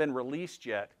 This hasn't been released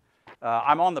yet.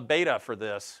 I'm on the beta for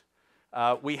this.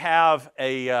 We have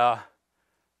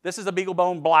this is a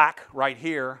BeagleBone Black right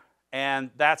here,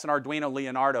 and that's an Arduino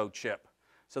Leonardo chip.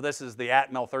 So this is the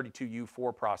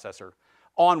ATmel32U4 processor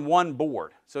on one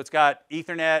board. So it's got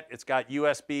Ethernet, it's got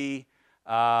USB.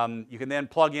 You can then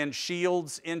plug in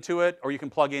shields into it, or you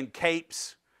can plug in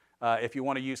capes if you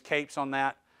want to use capes on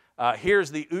that.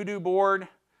 Here's the Udo board.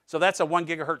 So that's a 1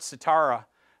 gigahertz Citara.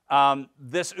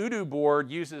 This Udo board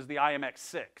uses the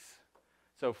IMX6.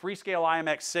 So Freescale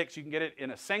IMX6, you can get it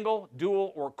in a single,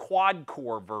 dual, or quad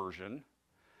core version.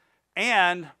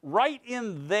 And right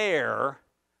in there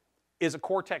is a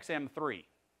Cortex M3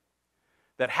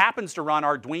 that happens to run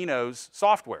Arduino's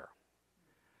software.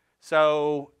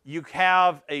 So you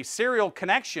have a serial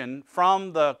connection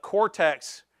from the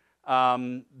Cortex,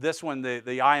 this one, the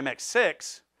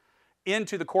IMX6,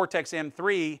 into the Cortex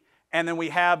M3, and then we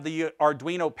have the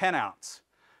Arduino pinouts.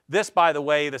 This, by the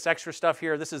way, this extra stuff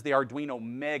here, this is the Arduino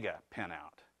Mega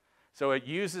pinout. So it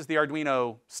uses the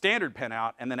Arduino standard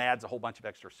pinout and then adds a whole bunch of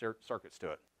extra circuits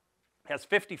to it. It has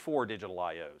 54 digital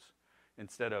IOs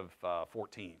instead of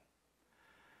 14.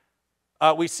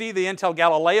 We see the Intel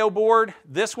Galileo board.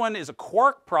 This one is a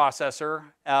Quark processor.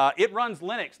 It runs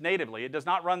Linux natively. It does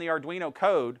not run the Arduino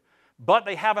code, but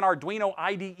they have an Arduino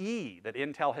IDE that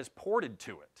Intel has ported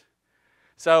to it.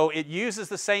 So it uses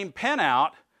the same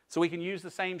pinout, so we can use the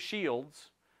same shields.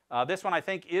 This one I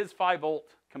think is 5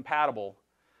 volt compatible.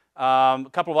 A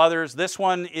couple of others. This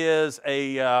one is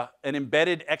an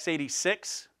embedded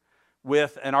x86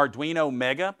 with an Arduino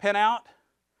Mega pinout.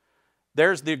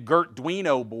 There's the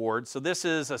Gertduino board. So this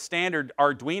is a standard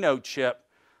Arduino chip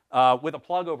with a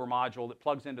plug-over module that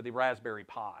plugs into the Raspberry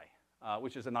Pi,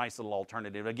 which is a nice little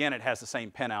alternative. Again, it has the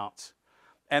same pinouts.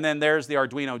 And then there's the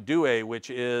Arduino Due, which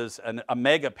is a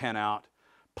Mega pinout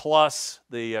plus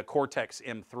the Cortex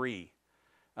M3.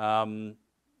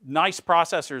 Nice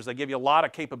processors. They give you a lot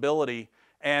of capability.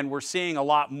 And we're seeing a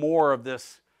lot more of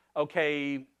this,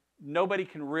 okay, nobody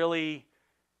can really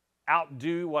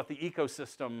outdo what the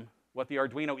ecosystem, what the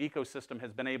Arduino ecosystem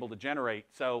has been able to generate.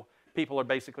 So people are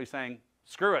basically saying,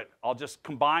 screw it, I'll just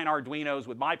combine Arduinos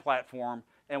with my platform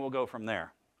and we'll go from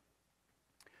there.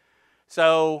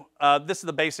 So this is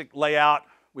the basic layout.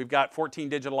 We've got 14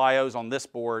 digital IOs on this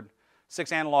board,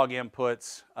 6 analog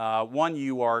inputs, 1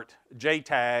 UART,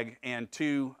 JTAG, and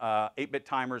 2 8-bit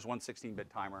timers, 1 16-bit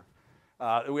timer.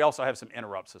 We also have some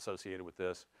interrupts associated with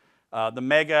this. The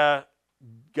Mega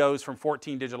goes from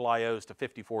 14 digital IOs to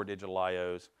 54 digital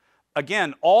IOs.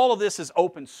 Again, all of this is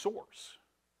open source.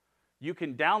 You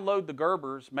can download the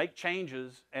Gerbers, make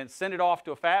changes, and send it off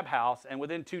to a fab house, and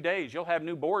within 2 days, you'll have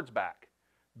new boards back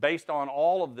based on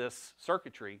all of this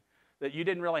circuitry that you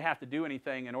didn't really have to do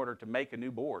anything in order to make a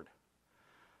new board.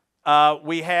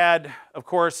 We had, of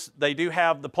course, they do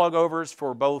have the plug-overs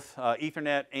for both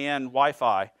Ethernet and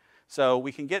Wi-Fi, so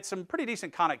we can get some pretty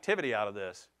decent connectivity out of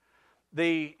this.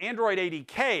 The Android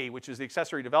ADK, which is the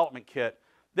accessory development kit,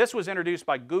 This was introduced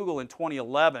by Google in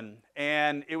 2011,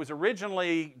 and it was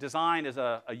originally designed as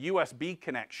a USB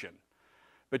connection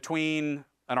between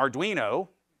an Arduino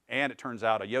and, it turns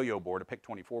out, a yo-yo board, a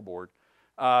PIC24 board,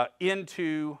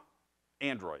 into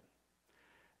Android.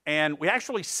 And we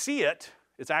actually see it,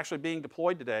 it's actually being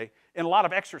deployed today, in a lot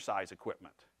of exercise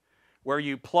equipment, where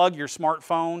you plug your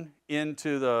smartphone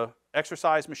into the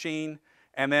exercise machine,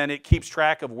 and then it keeps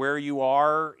track of where you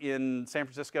are in San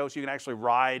Francisco, so you can actually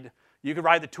ride, you could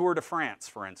ride the Tour de France,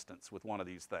 for instance, with one of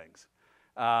these things.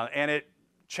 And it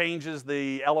changes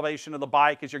the elevation of the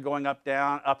bike as you're going up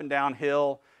and down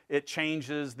hill. It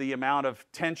changes the amount of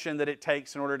tension that it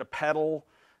takes in order to pedal.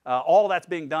 All that's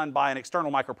being done by an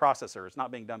external microprocessor. It's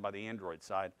not being done by the Android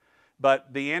side.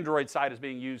 But the Android side is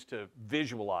being used to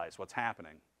visualize what's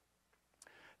happening.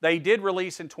 They did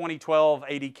release in 2012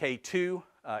 ADK2.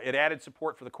 It added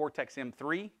support for the Cortex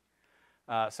M3.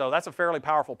 So that's a fairly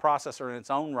powerful processor in its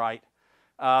own right.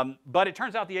 But it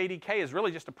turns out the ADK is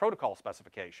really just a protocol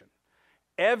specification.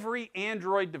 Every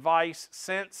Android device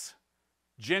since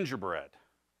Gingerbread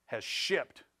has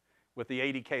shipped with the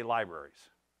ADK libraries.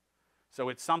 So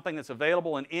it's something that's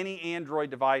available in any Android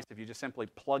device if you just simply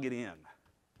plug it in.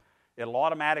 It'll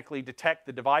automatically detect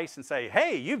the device and say,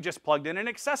 hey, you've just plugged in an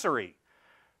accessory.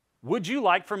 Would you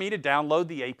like for me to download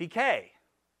the APK?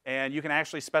 And you can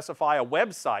actually specify a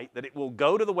website that it will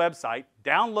go to the website,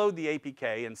 download the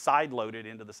APK, and sideload it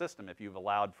into the system if you've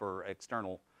allowed for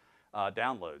external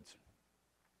downloads.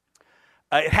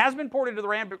 It has been ported to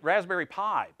the Raspberry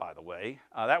Pi, by the way.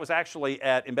 That was actually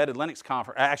at Embedded Linux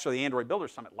Conference, actually the Android Builder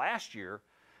Summit last year.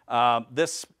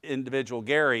 This individual,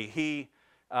 Gary, he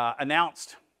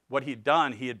announced what he had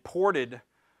done. He had ported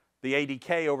the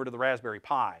ADK over to the Raspberry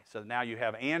Pi. So now you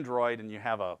have Android and you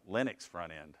have a Linux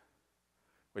front end,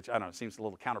 which I don't know, seems a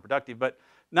little counterproductive, but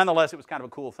nonetheless, it was kind of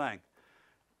a cool thing.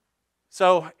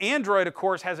 So Android, of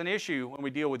course, has an issue when we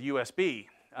deal with USB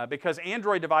because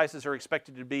Android devices are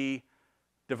expected to be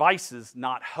devices,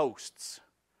 not hosts.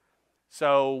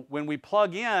 So when we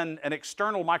plug in an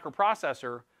external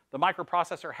microprocessor, the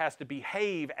microprocessor has to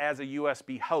behave as a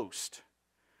USB host.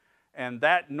 And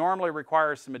that normally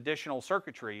requires some additional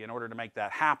circuitry in order to make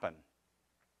that happen.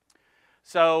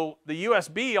 So the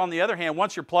USB, on the other hand,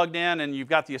 once you're plugged in and you've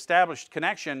got the established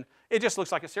connection, it just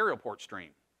looks like a serial port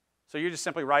stream. So you're just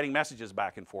simply writing messages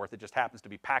back and forth. It just happens to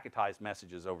be packetized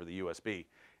messages over the USB.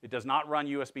 It does not run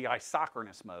USB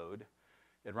isochronous mode.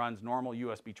 It runs normal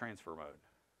USB transfer mode.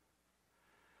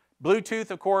 Bluetooth,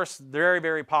 of course, very,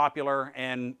 very popular,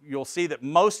 and you'll see that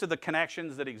most of the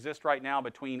connections that exist right now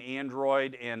between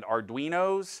Android and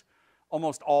Arduinos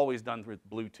almost always done with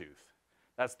Bluetooth.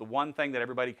 That's the one thing that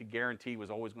everybody could guarantee was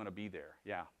always going to be there.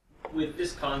 Yeah. With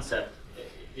this concept,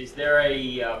 is there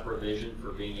a provision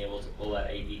for being able to pull that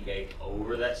APK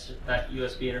over that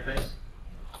USB interface?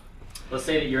 Let's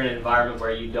say that you're in an environment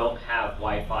where you don't have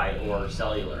Wi-Fi or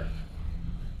cellular.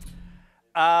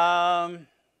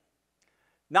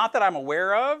 Not that I'm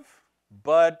aware of,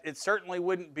 but it certainly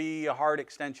wouldn't be a hard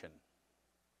extension.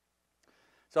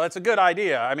 So it's a good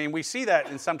idea. I mean, we see that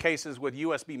in some cases with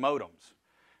USB modems,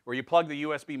 where you plug the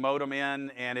USB modem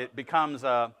in and it becomes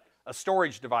a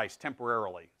storage device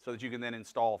temporarily so that you can then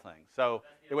install things. So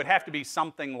it would have to be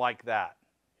something like that.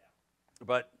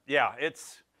 But yeah,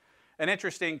 it's an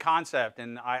interesting concept,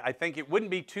 and I think it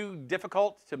wouldn't be too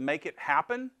difficult to make it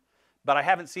happen, but I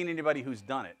haven't seen anybody who's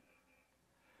done it.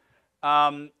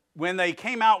 When they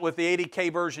came out with the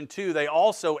ADK version 2, they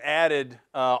also added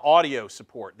audio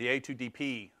support, the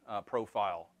A2DP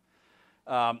profile.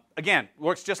 Again,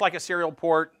 works just like a serial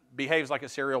port, behaves like a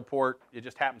serial port, it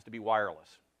just happens to be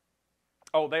wireless.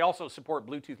 Oh, they also support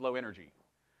Bluetooth Low Energy,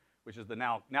 which is the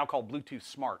now called Bluetooth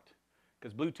Smart,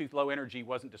 because Bluetooth Low Energy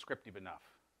wasn't descriptive enough.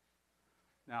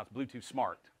 Now it's Bluetooth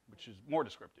Smart, which is more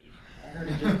descriptive. I heard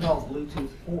it just called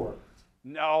Bluetooth 4.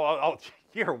 No,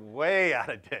 you're way out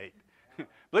of date.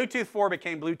 Bluetooth 4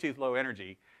 became Bluetooth Low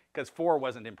Energy because 4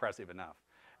 wasn't impressive enough.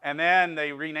 And then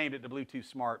they renamed it to Bluetooth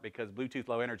Smart because Bluetooth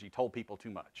Low Energy told people too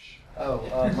much. Oh,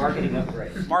 marketing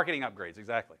upgrades. Marketing upgrades,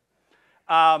 exactly.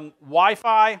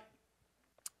 Wi-Fi,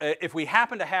 if we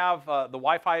happen to have the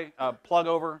Wi-Fi plug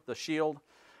over, the shield,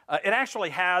 it actually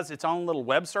has its own little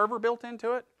web server built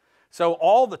into it. So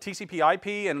all the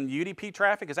TCP/IP and UDP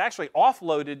traffic is actually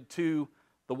offloaded to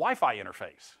the Wi-Fi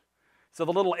interface. So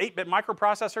the little 8-bit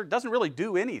microprocessor doesn't really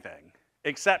do anything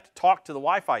except talk to the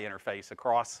Wi-Fi interface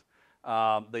across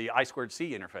the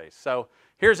I2C interface. So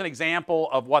here's an example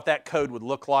of what that code would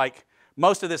look like.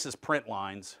 Most of this is print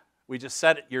lines. We just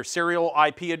set your serial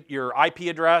IP, your IP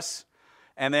address,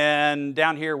 and then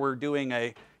down here we're doing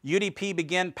a UDP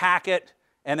begin packet,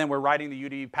 and then we're writing the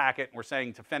UDP packet, and we're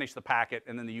saying to finish the packet,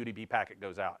 and then the UDP packet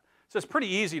goes out. So it's pretty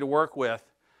easy to work with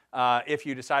if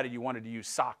you decided you wanted to use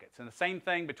sockets. And the same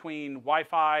thing between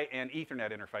Wi-Fi and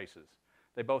Ethernet interfaces.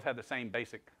 They both have the same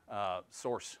basic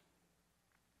source.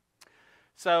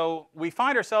 So we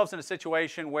find ourselves in a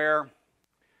situation where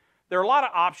there are a lot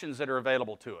of options that are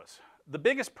available to us. The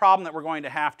biggest problem that we're going to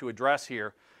have to address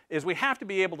here is we have to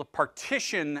be able to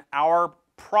partition our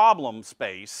problem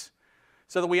space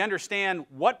so that we understand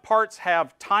what parts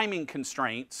have timing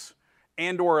constraints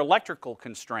and or electrical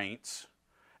constraints,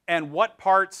 and what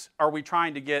parts are we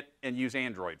trying to get and use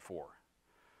Android for.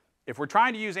 If we're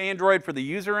trying to use Android for the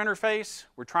user interface,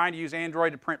 we're trying to use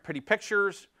Android to print pretty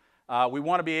pictures, we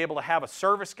want to be able to have a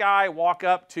service guy walk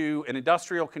up to an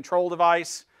industrial control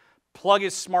device, plug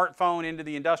his smartphone into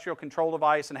the industrial control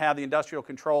device, and have the industrial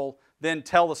control then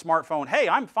tell the smartphone, hey,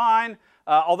 I'm fine,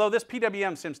 although this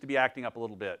PWM seems to be acting up a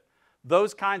little bit.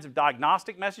 Those kinds of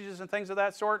diagnostic messages and things of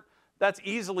that sort, that's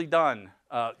easily done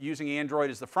using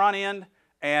Android as the front end,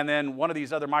 and then one of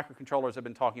these other microcontrollers I've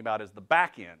been talking about is the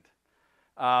back end.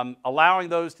 Allowing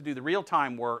those to do the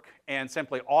real-time work and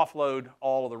simply offload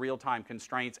all of the real-time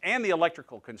constraints and the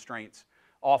electrical constraints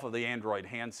off of the Android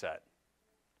handset.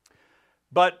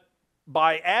 But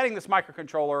by adding this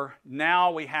microcontroller,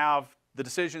 now we have the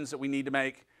decisions that we need to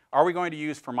make. Are we going to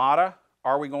use Fermata?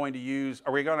 Are we going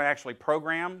to actually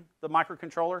program the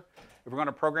microcontroller? If we're going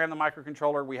to program the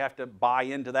microcontroller, we have to buy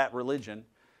into that religion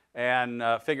and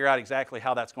figure out exactly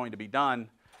how that's going to be done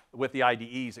with the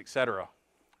IDEs, etc.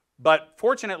 But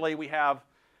fortunately, we have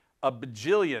a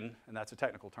bajillion, and that's a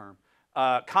technical term,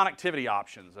 connectivity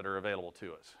options that are available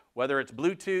to us. Whether it's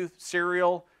Bluetooth,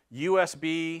 serial,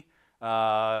 USB,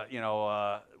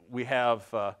 we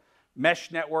have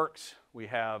mesh networks, we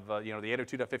have the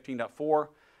 802.15.4.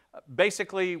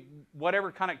 Basically,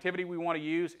 whatever connectivity we want to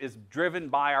use is driven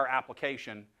by our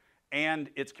application and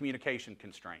its communication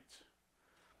constraints.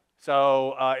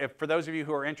 So for those of you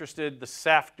who are interested, this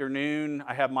afternoon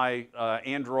I have my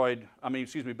building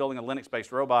a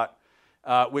Linux-based robot,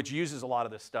 which uses a lot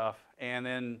of this stuff. And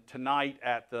then tonight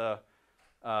at the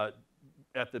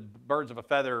Birds of a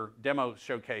Feather demo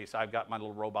showcase, I've got my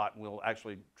little robot, and we'll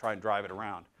actually try and drive it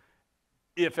around,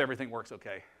 if everything works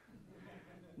okay.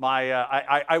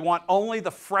 I want only the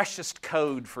freshest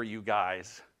code for you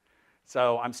guys,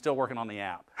 so I'm still working on the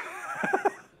app.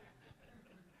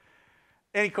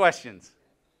 Any questions?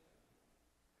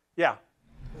 Yeah.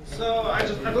 So I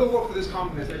don't work for this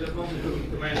company, so I just wanted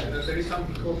to mention that there is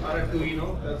something called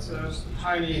Arduino that's a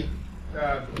tiny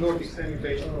Nordic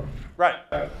semi-based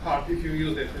part. If you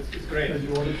use it, it's great.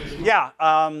 Yeah,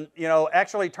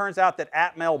 actually it turns out that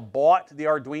Atmel bought the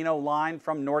Arduino line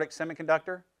from Nordic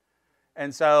Semiconductor.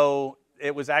 And so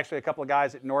it was actually a couple of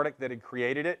guys at Nordic that had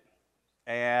created it.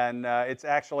 And it's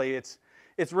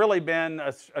really been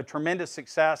a tremendous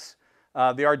success.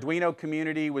 The Arduino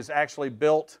community was actually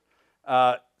built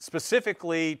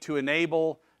specifically to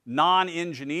enable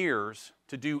non-engineers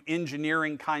to do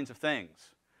engineering kinds of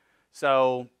things.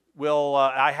 So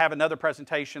I have another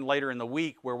presentation later in the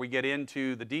week where we get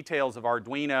into the details of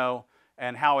Arduino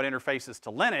and how it interfaces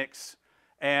to Linux.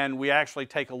 And we actually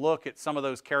take a look at some of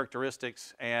those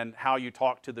characteristics and how you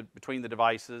talk between the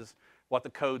devices, what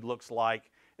the code looks like.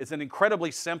 It's an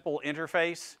incredibly simple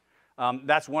interface.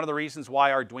 That's one of the reasons why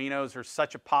Arduinos are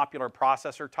such a popular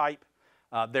processor type.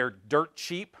 They're dirt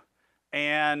cheap,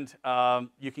 and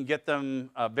you can get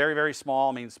them very, very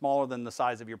small, smaller than the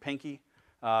size of your pinky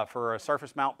for a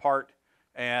surface mount part.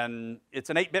 And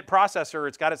it's an 8-bit processor.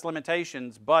 It's got its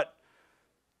limitations, but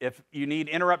if you need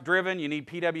interrupt driven, you need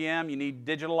PWM, you need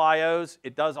digital IOs,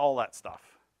 it does all that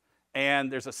stuff.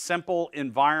 And there's a simple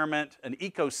environment, an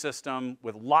ecosystem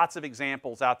with lots of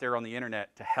examples out there on the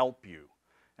internet to help you.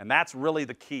 And that's really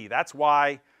the key. That's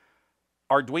why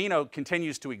Arduino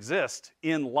continues to exist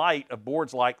in light of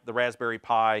boards like the Raspberry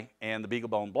Pi and the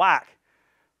BeagleBone Black.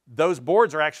 Those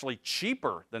boards are actually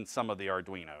cheaper than some of the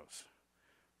Arduinos.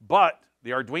 But the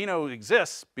Arduino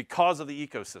exists because of the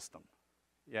ecosystem.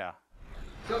 Yeah.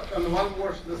 So, on one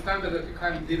word, the standard that you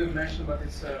kind of didn't mention, but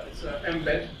it's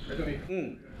embed.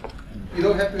 You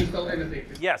don't have to install anything.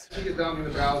 Yes. It's down in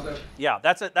the browser. Yeah,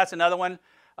 that's another one.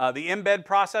 The embed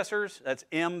processors, that's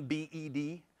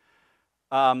MBED.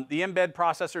 The embed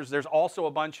processors, there's also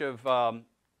a bunch of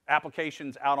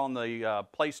applications out on the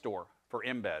Play Store for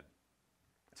embed.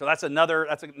 So that's another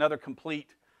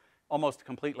almost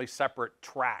completely separate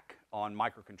track on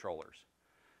microcontrollers.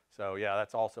 So yeah,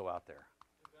 that's also out there.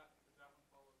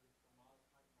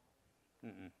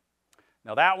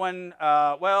 Now that one,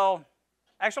 well,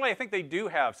 actually I think they do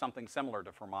have something similar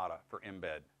to Fermata for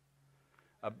embed.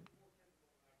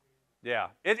 Yeah,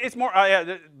 it's more,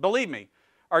 yeah, believe me,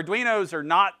 Arduinos are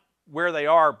not where they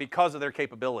are because of their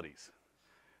capabilities.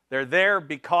 They're there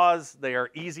because they are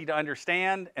easy to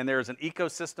understand and there's an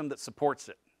ecosystem that supports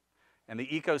it. And the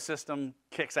ecosystem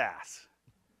kicks ass,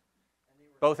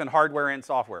 both in hardware and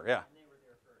software, yeah.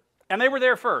 And they were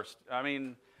there first. I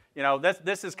mean, you know,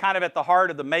 this is kind of at the heart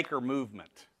of the maker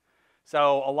movement.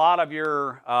 So a lot of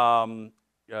your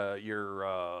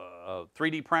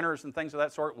 3D printers and things of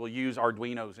that sort will use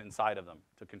Arduinos inside of them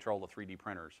to control the 3D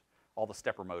printers, all the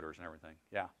stepper motors and everything,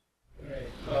 yeah. Right.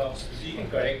 So you can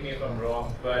correct me if I'm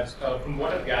wrong, but from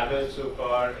what I've gathered so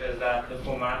far is that the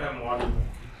Formata model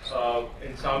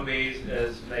in some ways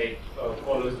is like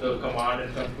follows the command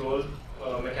and control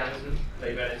mechanism,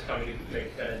 like when it's coming,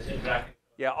 like when it's interacting.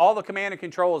 Yeah, all the command and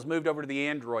control is moved over to the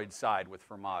Android side with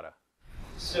Formata.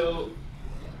 So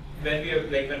when we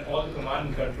have, like when all the command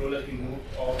and control has been moved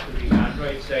off to the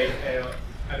Android side,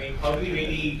 I mean, how are we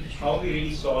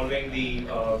really solving the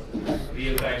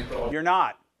real-time problem? You're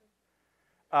not.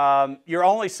 You're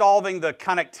only solving the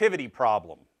connectivity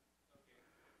problem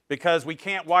because we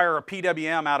can't wire a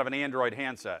PWM out of an Android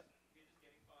handset.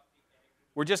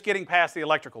 We're just getting past the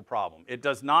electrical problem. It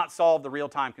does not solve the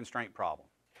real-time constraint problem.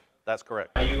 That's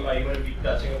correct. Are you going to be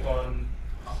touching upon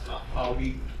how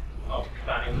we are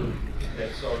planning to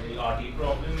like, solve the RT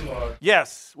problem? Or?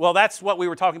 Yes. Well, that's what we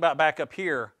were talking about back up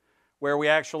here, where we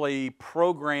actually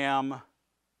program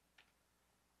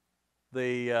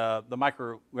the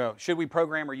micro, well, should we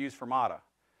program or use Formata?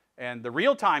 And the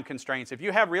real-time constraints, if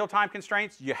you have real-time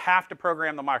constraints, you have to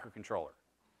program the microcontroller.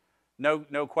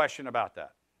 No question about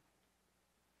that.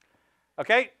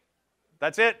 Okay,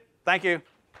 that's it. Thank you.